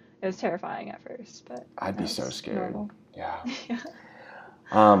 It was terrifying at first, but I'd be now so it's scared. normal. Yeah. Yeah.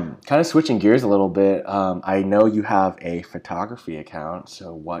 Kind of switching gears a little bit. I know you have a photography account,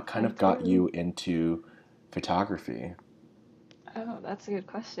 so what kind I of got do. you into photography? Oh, that's a good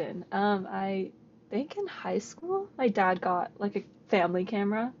question. I think in high school, my dad got like a family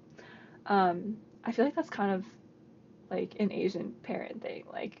camera. I feel like that's kind of like an Asian parent thing.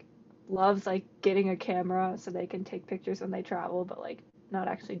 Like, loves like getting a camera so they can take pictures when they travel, but like not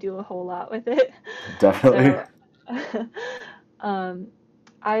actually do a whole lot with it. Definitely. So, um,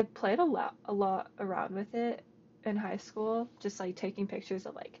 I played a lot around with it in high school, just like taking pictures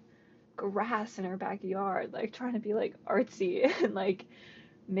of like grass in our backyard, like trying to be like artsy and like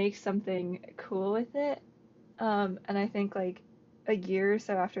make something cool with it. And I think like a year or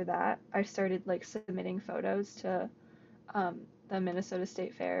so after that, I started like submitting photos to um, the Minnesota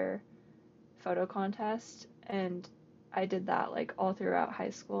State Fair photo contest, and I did that like all throughout high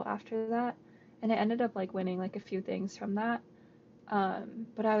school after that, and I ended up like winning like a few things from that.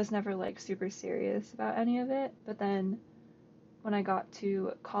 But I was never like super serious about any of it. But then when I got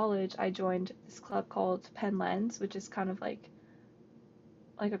to college, I joined this club called Penn Lens, which is kind of like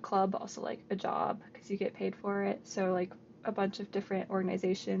a club, also like a job because you get paid for it. So like a bunch of different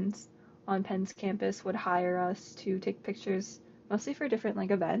organizations on Penn's campus would hire us to take pictures, mostly for different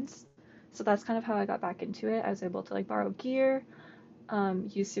like events. So that's kind of how I got back into it. I was able to like borrow gear,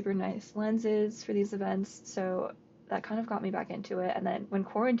 use super nice lenses for these events. So that kind of got me back into it. And then when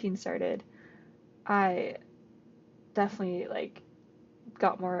quarantine started, I definitely like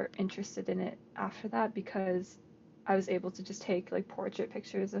got more interested in it after that because I was able to just take like portrait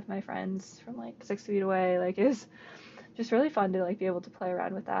pictures of my friends from like 6 feet away. Like it was just really fun to like be able to play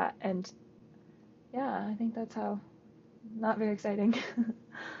around with that. And yeah, I think that's how. Not very exciting.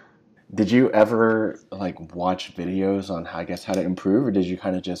 Did you ever like watch videos on I guess how to improve, or did you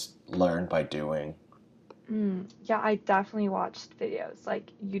kind of just learn by doing? Yeah, I definitely watched videos.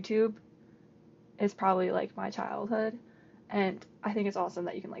 Like YouTube is probably like my childhood, and I think it's awesome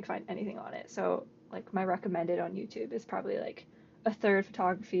that you can like find anything on it. So like my recommended on YouTube is probably like a third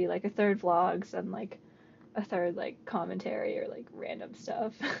photography, like a third vlogs, and like a third like commentary or like random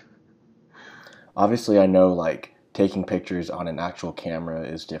stuff. Obviously, I know like taking pictures on an actual camera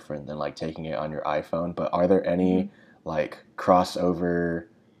is different than like taking it on your iPhone, but are there Mhm. any like crossover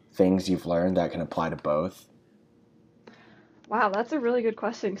things you've learned that can apply to both? Wow, that's a really good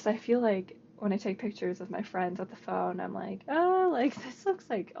question because I feel like when I take pictures of my friends with the phone, I'm like, oh, like this looks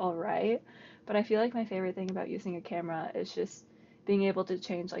like all right. But I feel like my favorite thing about using a camera is just being able to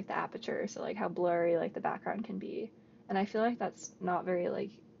change like the aperture, so like how blurry like the background can be. And I feel like that's not very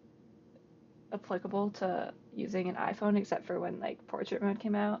like applicable to using an iPhone except for when like portrait mode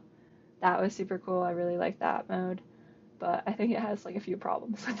came out. That was super cool. I really like that mode, but I think it has like a few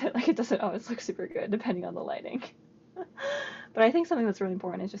problems with it. Like it doesn't always look super good depending on the lighting. But I think something that's really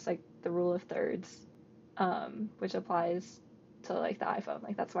important is just like the rule of thirds, which applies to like the iPhone.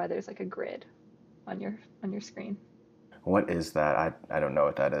 Like that's why there's like a grid on your screen. What is that? I don't know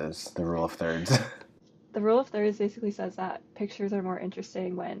what that is. The rule of thirds. The rule of thirds basically says that pictures are more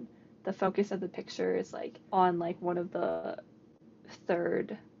interesting when the focus of the picture is like on like one of the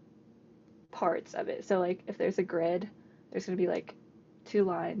third parts of it. So like if there's a grid, there's going to be like two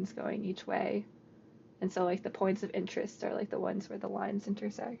lines going each way. And so like the points of interest are like the ones where the lines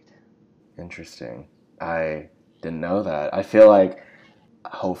intersect. Interesting. I didn't know that. I feel like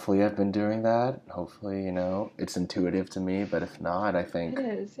hopefully I've been doing that. Hopefully, it's intuitive to me, but if not, I It think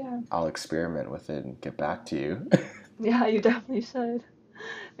is, yeah. I'll experiment with it and get back to you. Yeah, you definitely should.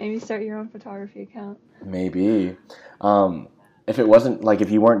 Maybe start your own photography account. Maybe. Um, if it wasn't like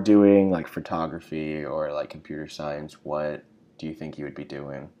if you weren't doing like photography or like computer science, what do you think you would be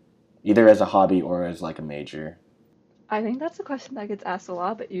doing? Either as a hobby or as like a major. I think that's a question that gets asked a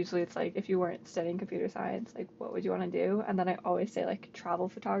lot, but usually it's like if you weren't studying computer science, like what would you want to do? And then I always say like travel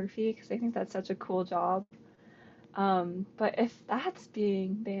photography because I think that's such a cool job. But if that's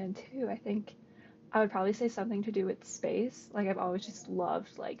being banned too, I think I would probably say something to do with space. Like I've always just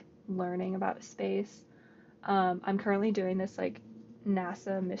loved like learning about space. I'm currently doing this like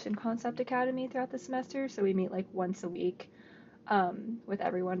NASA Mission Concept Academy throughout the semester, so we meet like once a week with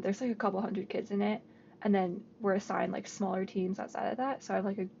everyone. There's like a couple hundred kids in it, and then we're assigned like smaller teams outside of that. So I have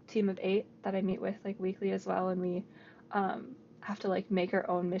like a team of 8 that I meet with like weekly as well, and we have to like make our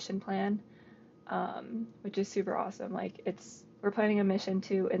own mission plan, which is super awesome. Like it's we're planning a mission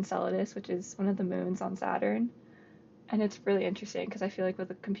to Enceladus, which is one of the moons on Saturn, and it's really interesting because I feel like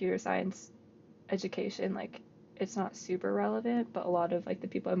with a computer science education, like it's not super relevant, but a lot of like the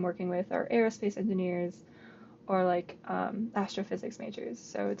people I'm working with are aerospace engineers or like astrophysics majors,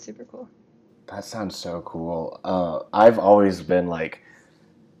 so it's super cool. That sounds so cool. I've always been like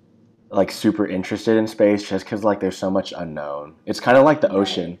super interested in space just because like there's so much unknown. It's kind of like the Right.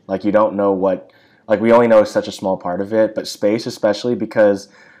 ocean. Like you don't know what like we only know such a small part of it, but space especially because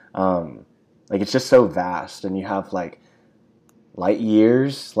um, like it's just so vast and you have like light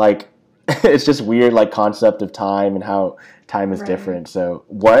years. Like it's just weird like concept of time and how time is Right. different. So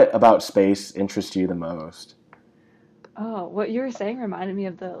what about space interests you the most? Oh, what you were saying reminded me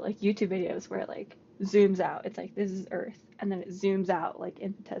of the like YouTube videos where it like zooms out. It's like this is Earth, and then it zooms out like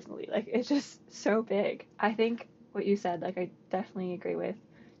infinitesimally. Like it's just so big. I think what you said, like I definitely agree with.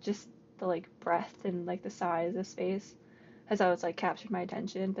 Just the like breadth and like the size of space has always like captured my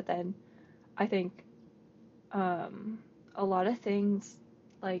attention. But then I think um a lot of things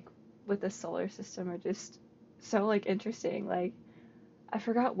like with the solar system are just so like interesting. Like I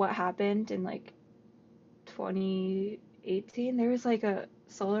forgot what happened in like 2018, there was like a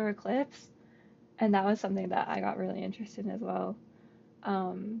solar eclipse, and that was something that I got really interested in as well.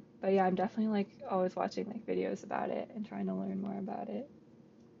 But yeah, I'm definitely like always watching like videos about it and trying to learn more about it.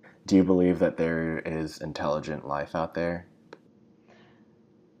 Do you believe that there is intelligent life out there?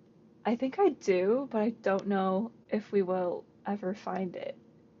 I think I do, but I don't know if we will ever find it.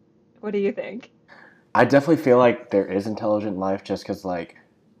 What do you think? I definitely feel like there is intelligent life just because, like,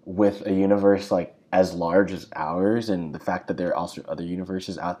 with a universe like as large as ours, and the fact that there are also other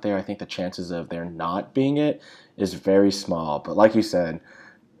universes out there, I think the chances of there not being it is very small. But like you said,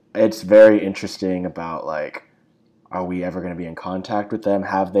 it's very interesting about like, are we ever going to be in contact with them?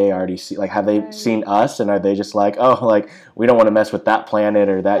 Have they already seen like have they Right. seen us, and are they just like, oh, like we don't want to mess with that planet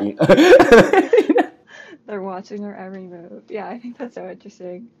or that? They're watching our every move. Yeah, I think that's so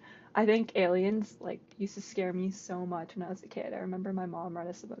interesting. I think aliens like used to scare me so much when I was a kid. I remember my mom read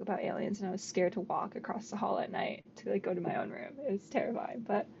us a book about aliens and I was scared to walk across the hall at night to like go to my own room. It was terrifying.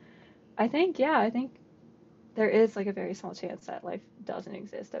 But I think yeah, I think there is like a very small chance that life doesn't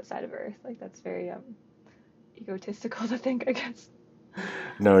exist outside of Earth. Like that's very egotistical to think, I guess.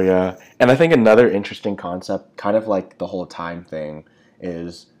 No, yeah. And I think another interesting concept, kind of like the whole time thing,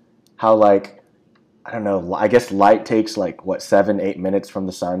 is how like I don't know, I guess light takes like what 7, 8 minutes from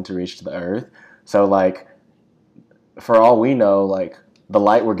the sun to reach to the earth. So like for all we know, like the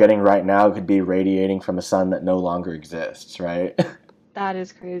light we're getting right now could be radiating from a sun that no longer exists, right? That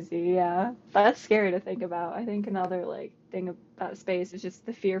is crazy, yeah. That's scary to think about. I think another like thing about space is just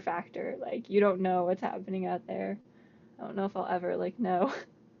the fear factor. Like you don't know what's happening out there. I don't know if I'll ever like know.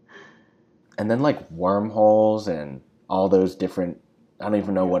 And then like wormholes and all those different, I don't Oh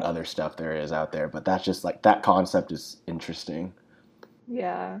even my know what gosh. other stuff there is out there, but that's just like that concept is interesting.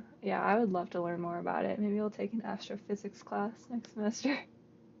 Yeah, yeah, I would love to learn more about it. Maybe I'll take an astrophysics class next semester.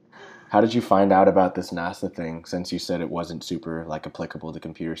 How did you find out about this NASA thing since you said it wasn't super like applicable to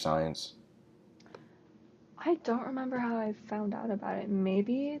computer science? I don't remember how I found out about it.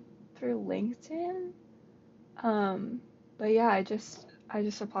 Maybe through LinkedIn. Um, but yeah, I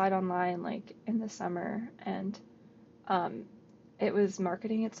just applied online like in the summer and um it was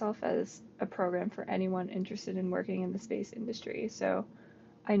marketing itself as a program for anyone interested in working in the space industry. So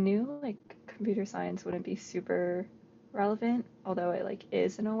I knew like computer science wouldn't be super relevant, although it like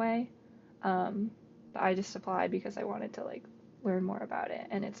is in a way. Um, but I just applied because I wanted to like learn more about it,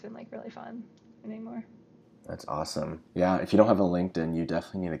 and it's been like really fun learning more. That's awesome. Yeah, if you don't have a LinkedIn, you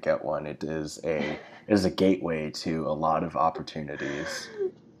definitely need to get one. It is a gateway to a lot of opportunities.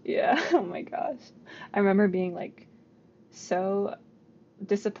 Yeah, oh my gosh. I remember being like so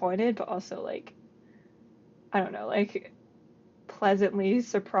disappointed, but also like I don't know, like pleasantly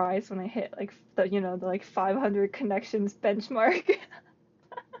surprised when I hit like the like 500 connections benchmark.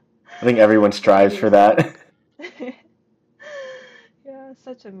 I think everyone That made strives me for so that. yeah,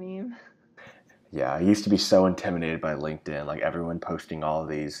 such a meme. Yeah, I used to be so intimidated by LinkedIn, like everyone posting all of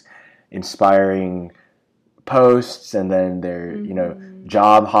these inspiring posts and then they're, Hmm.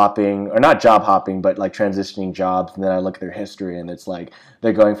 job hopping or not job hopping, but like transitioning jobs. And then I look at their history and it's like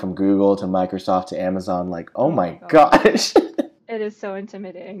they're going from Google to Microsoft to Amazon. Like, oh Oh my my gosh. gosh. It is so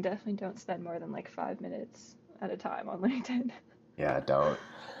intimidating. Definitely don't spend more than like 5 minutes at a time on LinkedIn. Yeah, don't.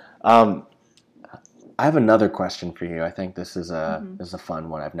 Um, I have another question for you. I think Hmm. this is a fun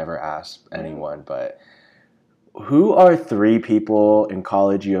one. I've never asked Oh. anyone, but who are three people in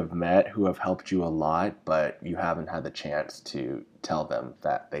college you have met who have helped you a lot, but you haven't had the chance to tell them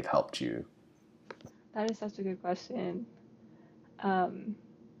that they've helped you? That is such a good question. Um,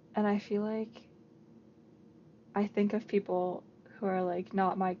 and I feel like I think of people who are like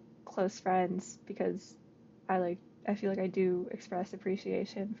not my close friends because I like I feel like I do express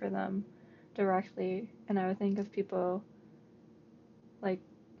appreciation for them directly, and I would think of people like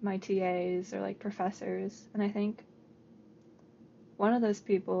my TAs or like professors, and I think one of those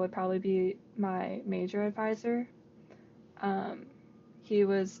people would probably be my major advisor. Um, he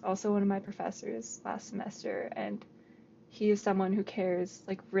was also one of my professors last semester, and he is someone who cares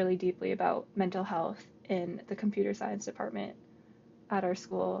like really deeply about mental health in the computer science department at our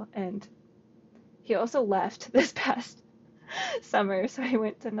school. And he also left this past summer, so he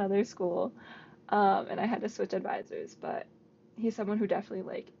went to another school, and I had to switch advisors. But he's someone who definitely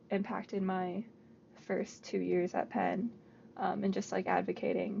like impacted my first 2 years at Penn, and just like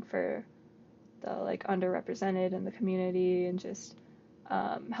advocating for the like underrepresented in the community and just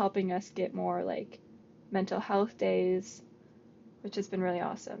helping us get more like mental health days, which has been really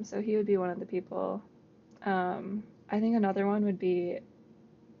awesome. So he would be one of the people. I think another one would be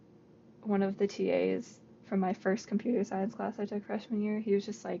one of the TAs from my first computer science class I took freshman year. He was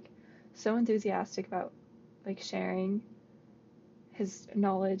just like so enthusiastic about like sharing his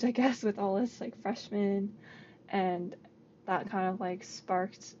knowledge, I guess, with all us like freshmen, and that kind of like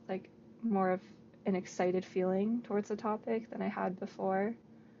sparked like more of an excited feeling towards the topic than I had before.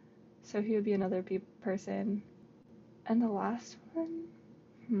 So he would be another person. And the last one,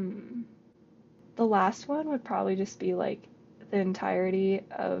 hmm, the last one would probably just be like the entirety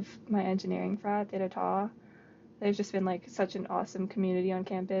of my engineering frat, Theta Tau. They've just been like such an awesome community on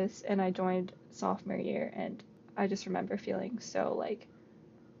campus, and I joined sophomore year, and I just remember feeling so like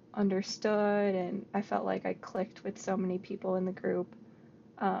understood, and I felt like I clicked with so many people in the group.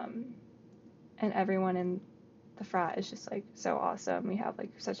 Um, and everyone in the frat is just like so awesome. We have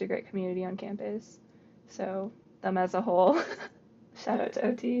like such a great community on campus. So them as a whole, shout out to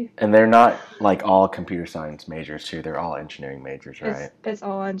OT. And they're not like all computer science majors too. They're all engineering majors, right? It's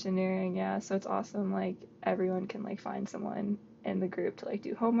all engineering, yeah. So it's awesome. Like everyone can like find someone in the group to like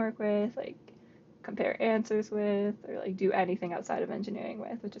do homework with, like compare answers with, or like do anything outside of engineering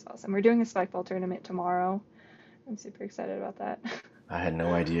with, which is awesome. We're doing a spike ball tournament tomorrow. I'm super excited about that. I had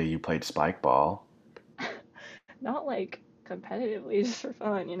no idea you played spike ball. Not like competitively, just for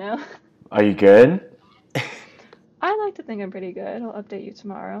fun, you know? Are you good? I like to think I'm pretty good. I'll update you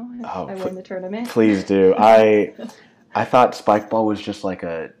tomorrow if Oh, I win the tournament. please do. I thought spike ball was just like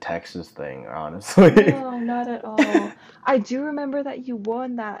a Texas thing, honestly. No, not at all. I do remember that you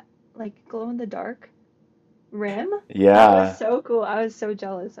won that like glow in the dark. Rim? That was Yeah. so cool. I was so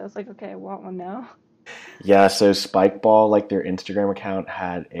jealous. I was like, okay, I want one now. Yeah, so Spikeball, like their Instagram account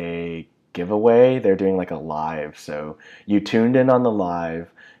had a giveaway. They're doing like a live. So you tuned in on the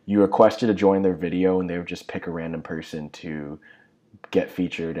live, you requested to join their video, and they would just pick a random person to get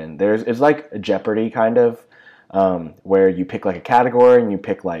featured. And there's it's like a Jeopardy kind of, where you pick like a category and you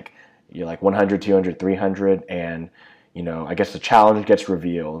pick like you like 100, 200, 300, and I guess the challenge gets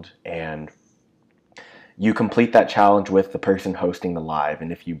revealed, and you complete that challenge with the person hosting the live,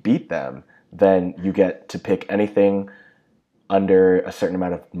 and if you beat them, then you get to pick anything under a certain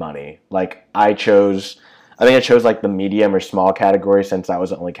amount of money. Like I think I chose like the medium or small category since that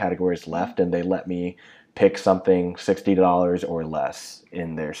was the only categories Mhm. left, and they let me pick something $60 or less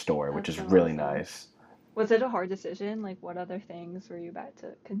in their store, which That's is so really awesome. nice. Was it a hard decision? Like, what other things were you about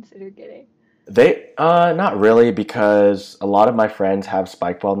to consider getting? They not really because a lot of my friends have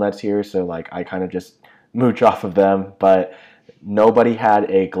spike ball nets here, so like I kind of just mooch off of them, but nobody had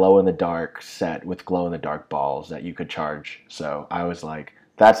a glow in the dark set with glow in the dark balls that you could charge. So I was like,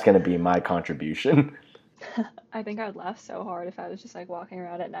 that's going to be my contribution. I think I would laugh so hard if I was just like walking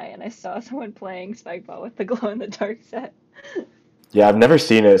around at night and I saw someone playing spike ball with the glow in the dark set. Yeah, I've never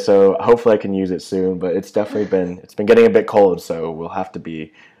seen it, so hopefully I can use it soon, but it's been getting a bit cold, so we'll have to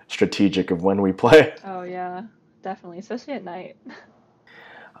be strategic of when we play. Oh yeah, definitely, especially at night.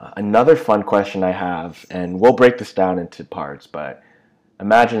 Another fun question I have, and we'll break this down into parts, but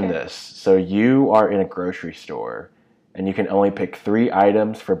imagine Okay. this. So you are in a grocery store and you can only pick 3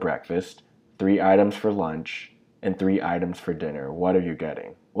 items for breakfast, 3 items for lunch, and 3 items for dinner. What are you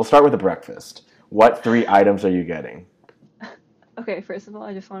getting? We'll start with the breakfast. What 3 items are you getting? Okay, first of all,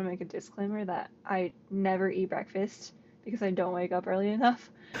 I just want to make a disclaimer that I never eat breakfast because I don't wake up early enough.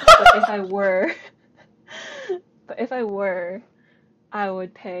 But if I were, but if I were, I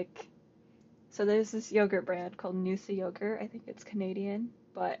would pick. So there's this yogurt brand called Noosa Yogurt. I think it's Canadian,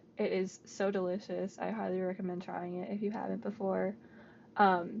 but it is so delicious. I highly recommend trying it if you haven't before.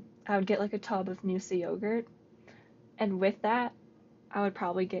 I would get like a tub of Noosa yogurt, and with that, I would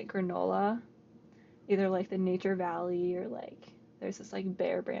probably get granola, either like the Nature Valley or like there's this like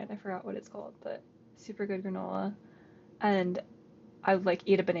Bear brand. I forgot what it's called, but super good granola. And I would like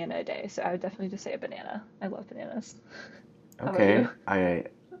eat a banana a day, so I would definitely just say a banana. I love bananas. How about you? Okay.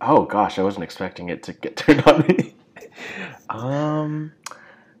 Oh gosh, I wasn't expecting it to get turned on me. Um,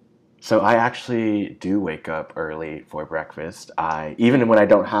 so I actually do wake up early for breakfast. Even when I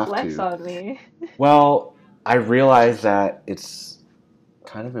don't have Flex to. on me. Well, I realize that it's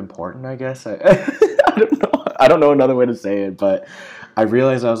kind of important, I guess. I don't know. I don't know another way to say it, but I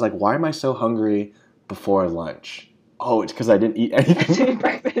realized I was like, why am I so hungry before lunch? Oh, it's because I didn't eat anything. Doing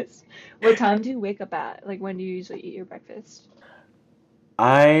breakfast. What time do you wake up at? Like when do you usually eat your breakfast?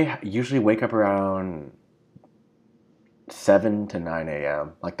 I usually wake up around 7 to 9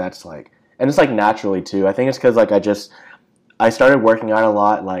 a.m. Like that's like, and it's like naturally too. I think it's because like I started working out a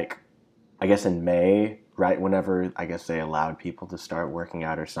lot like I guess in May, right whenever I guess they allowed people to start working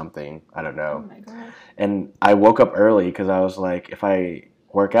out or something. I don't Oh know. my gosh. And I woke up early because I was like, if I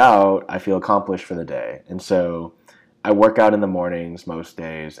work out, I feel accomplished for the day. And so I work out in the mornings most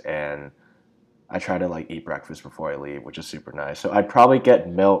days, and I try to like eat breakfast before I leave, which is super nice. So I'd probably get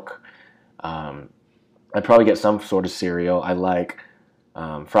milk. Um, I'd probably get some sort of cereal. I like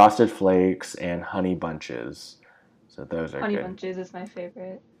Frosted Flakes and Honey Bunches. So those are Honey good. Bunches is my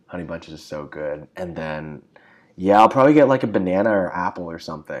favorite. Honey Bunches is so good. And then, yeah, I'll probably get like a banana or apple or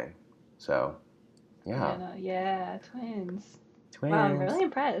something. So, yeah. Banana. Yeah, twins. Wow, I'm Twins. really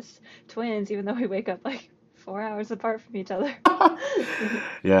impressed. Twins, even though we wake up like 4 hours apart from each other.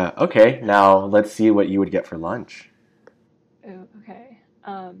 Yeah, okay. Now let's see what you would get for lunch. Oh, okay.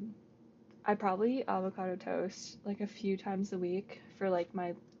 I probably eat avocado toast like a few times a week for like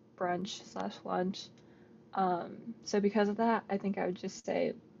my brunch slash lunch. So because of that, I think I would just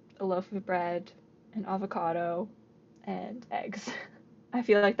say a loaf of bread, an avocado, and eggs. I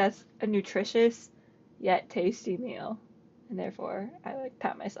feel like that's a nutritious yet tasty meal. And therefore, I like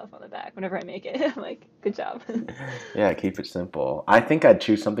pat myself on the back whenever I make it. I'm like, good job. Yeah, keep it simple. I think I'd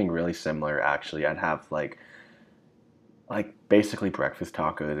choose something really similar actually. I'd have like basically breakfast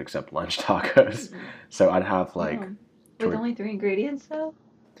tacos except lunch tacos. Mm, So I'd have like damn. With tor- only three ingredients though?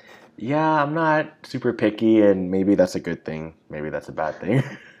 yeah, I'm not super picky, and maybe that's a good thing. Maybe that's a bad thing.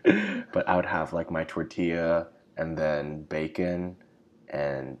 But I would have like my tortilla and then bacon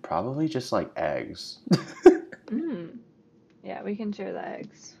and probably just like eggs. Mm. Yeah, we can share the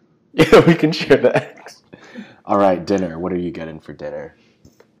eggs. Yeah, we can share the eggs. All right, dinner. What are you getting for dinner?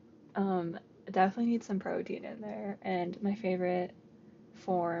 Definitely need some protein in there. And my favorite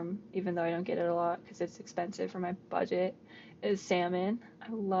form, even though I don't get it a lot because it's expensive for my budget, is salmon. I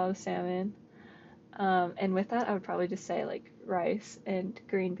love salmon. And with that, I would probably just say like rice and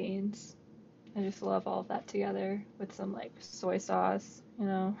green beans. I just love all of that together with some like soy sauce, you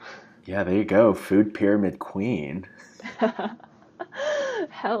know. Yeah, there you go. Food pyramid queen.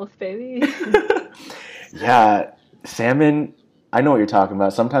 Health, baby. Yeah, salmon. I know what you're talking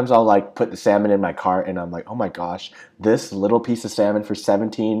about. Sometimes I'll like put the salmon in my cart and I'm like, oh my gosh, this little piece of salmon for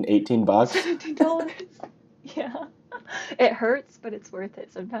 17, $18. $17. Yeah. It hurts, but it's worth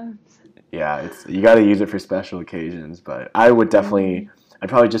it sometimes. Yeah, it's you got to use it for special occasions, but I would Mm, definitely I'd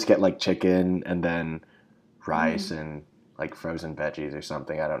probably just get like chicken and then rice mm. and like frozen veggies or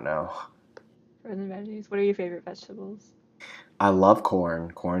something. I don't know. Frozen veggies. What are your favorite vegetables? I love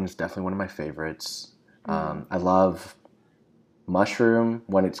corn. Corn is definitely one of my favorites. Mm. I love mushroom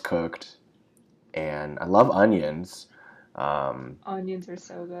when it's cooked, and I love onions. Um, Onions are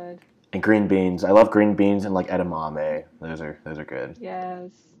so good. and green beans. I love green beans and like edamame. Those are good.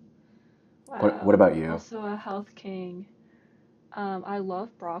 Yes. What Wow. about you? Also a health king. I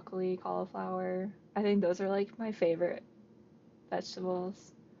love broccoli, cauliflower. I think those are like my favorite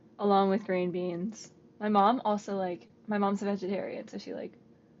vegetables, along with green beans. My mom's a vegetarian, so she like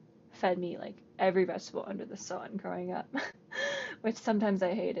fed me like every vegetable under the sun growing up, which sometimes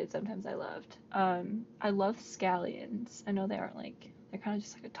I hated, sometimes I loved. I love scallions. I know they aren't like they're kind of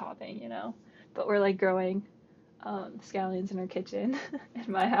just like a topping, you know, but we're like growing scallions in our kitchen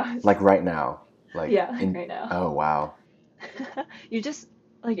in my house. Like right now, like Yeah, like in right now. oh wow. You just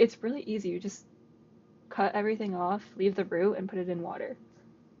like it's really easy. You just cut everything off, leave the root, and put it in water.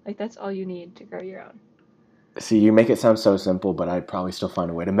 Like that's all you need to grow your own. See, you make it sound so simple, but I'd probably still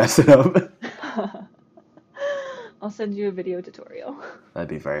find a way to mess it up. I'll send you a video tutorial. That'd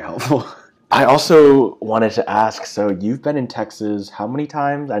be very helpful. I also wanted to ask, so you've been in Texas how many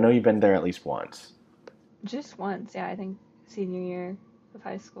times? I know you've been there at least once. Just once, yeah, I think senior year of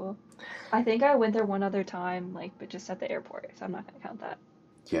high school. I think I went there one other time, like, but just at the airport, so I'm not gonna count that.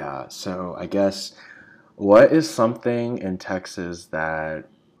 Yeah, so I guess what is something in Texas that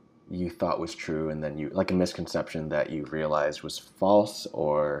you thought was true and then you, like a misconception that you realized was false,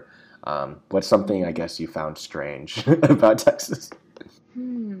 or what's something I Mm. guess you found strange about Texas?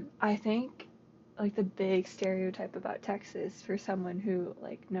 I think like the big stereotype about Texas for someone who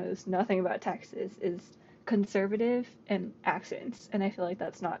like knows nothing about Texas is conservative and accents, and I feel like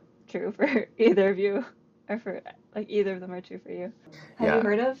that's not true for either of you, or for like either of them are true for you. Have you Yeah.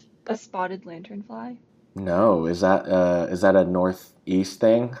 heard of a spotted lanternfly? No, is that a northeast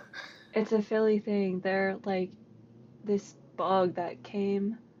thing? It's a Philly thing. They're like this bug that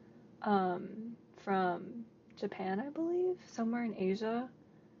came from Japan, I believe, somewhere in Asia,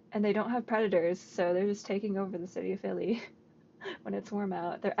 and they don't have predators, so they're just taking over the city of Philly when it's warm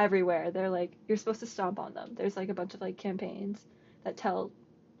out. They're everywhere. They're like you're supposed to stomp on them. There's like a bunch of like campaigns that tell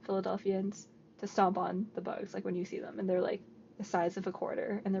Philadelphians to stomp on the bugs like when you see them, and they're like the size of a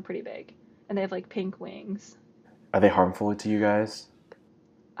quarter and they're pretty big. And they have like pink wings. Are they harmful to you guys?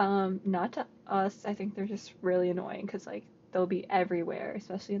 Not to us. I think they're just really annoying because like they'll be everywhere,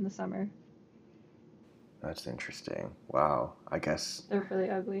 especially in the summer. That's interesting. Wow. I guess They're really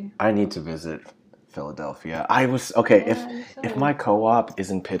ugly. I need to visit Philadelphia. I was okay, Yeah, you if my should. co-op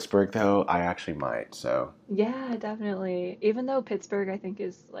is in Pittsburgh though, I actually might. So, Yeah, definitely. Even though Pittsburgh, I think,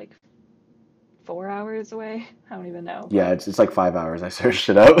 is like 4 hours away. I don't even know, yeah, but it's like 5 hours. I searched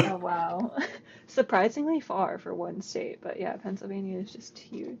it up. oh wow. Surprisingly far for one state, but yeah, Pennsylvania is just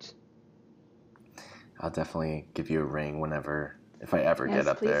huge. I'll definitely give you a ring whenever if I ever get Yes,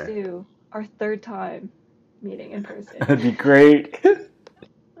 up please there. do. Our third time meeting in person. That'd be great.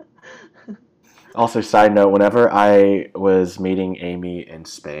 Also, side note, whenever I was meeting Amy in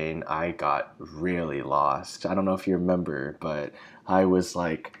Spain, I got really lost. I don't know if you remember, but I was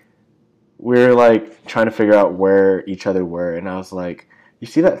like, we were like trying to figure out where each other were, and I was like, "You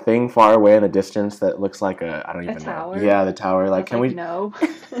see that thing far away in the distance that looks like a I don't A even know." tower? Yeah, the tower. I Like, was can like, we? no.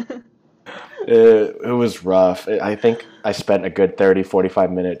 It was rough. I think I spent a good 30,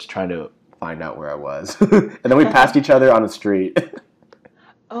 45 minutes trying to find out where I was, and then we passed each other on the street.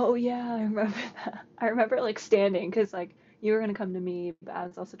 Oh yeah, I remember that. I remember like standing because like you were gonna come to me, but I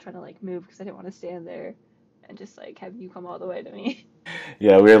was also trying to like move because I didn't want to stand there and just like have you come all the way to me.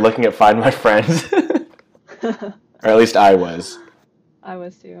 Yeah, we were looking at Find My Friends, or at least I was. I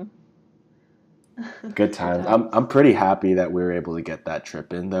was too. Good Good times. I'm times. pretty happy that we were able to get that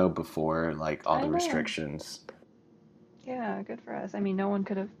trip in though before like all I the know. restrictions. Yeah, good for us. I mean, no one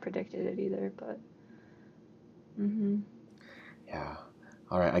could have predicted it either, but hmm Yeah.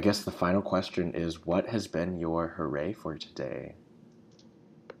 All right. I guess the final question is, what has been your hooray for today?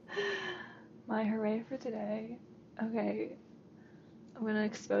 My hooray for today. Okay, I'm gonna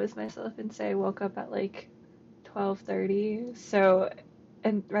expose myself and say I woke up at like 12:30. So,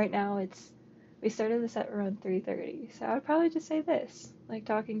 and right now we started this at around 3:30. So I would probably just say this. Like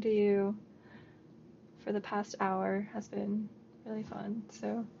talking to you for the past hour has been really fun.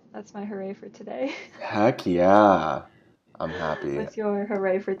 So that's my hooray for today. Heck yeah. I'm happy. What's your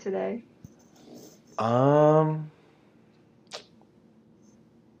hooray for today? Um,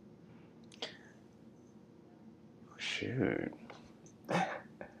 shoot.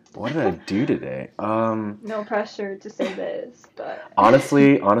 What did I do today? No pressure to say this, but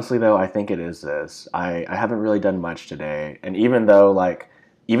Honestly though, I think it is this. I haven't really done much today, and even though like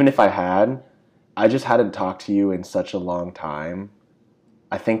even if I had, I just hadn't talked to you in such a long time.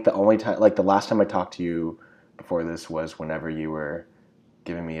 I think the only time, like the last time I talked to you before this was whenever you were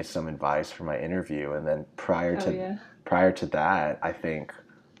giving me some advice for my interview, and then oh yeah. prior to that, I think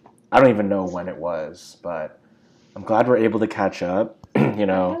I don't even know when it was, but I'm glad we're able to catch up. You I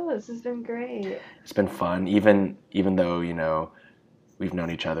know, know this has been great. it's been fun, even though we've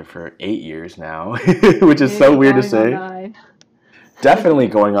known each other for 8 years now, which is so Maybe weird to going on say. 9. Definitely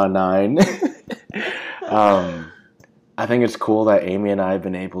going on 9. um, I think it's cool that Amy and I have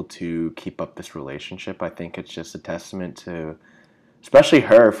been able to keep up this relationship. I think it's just a testament to, especially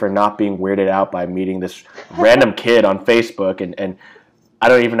her, for not being weirded out by meeting this random kid on Facebook. And I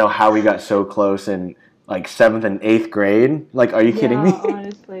don't even know how we got so close in like 7th and 8th grade. Like, are you kidding Yeah, me?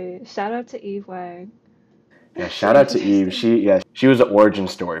 honestly. Shout out to Eve Wang. Yeah, She shout out to introduced Eve. us. She was an origin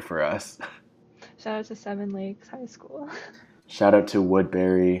story for us. Shout out to Seven Lakes High School. Shout out to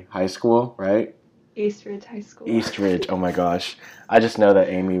Woodbury High School, right? Eastridge High School. Eastridge. Oh my gosh. I just know that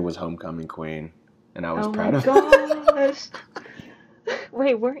Amy was homecoming queen, and I was Oh my proud of gosh.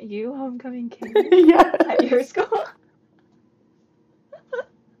 Wait, weren't you homecoming king Yeah. at your school?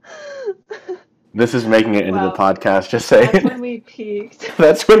 This is making it into the Wow, podcast, just that's saying. when we peaked.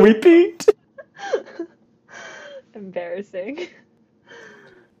 That's when we peaked. Embarrassing.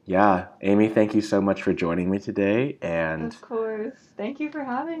 Yeah, Amy, thank you so much for joining me today, and Of course. Thank you for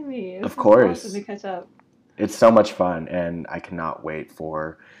having me. of This is awesome to course, catch up. it's so much fun, and I cannot wait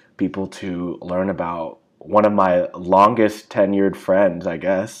for people to learn about one of my longest tenured friends, I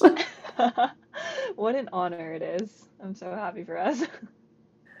guess. What an honor it is. I'm so happy for us.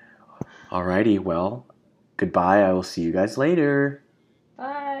 Alrighty, well, goodbye. I will see you guys later.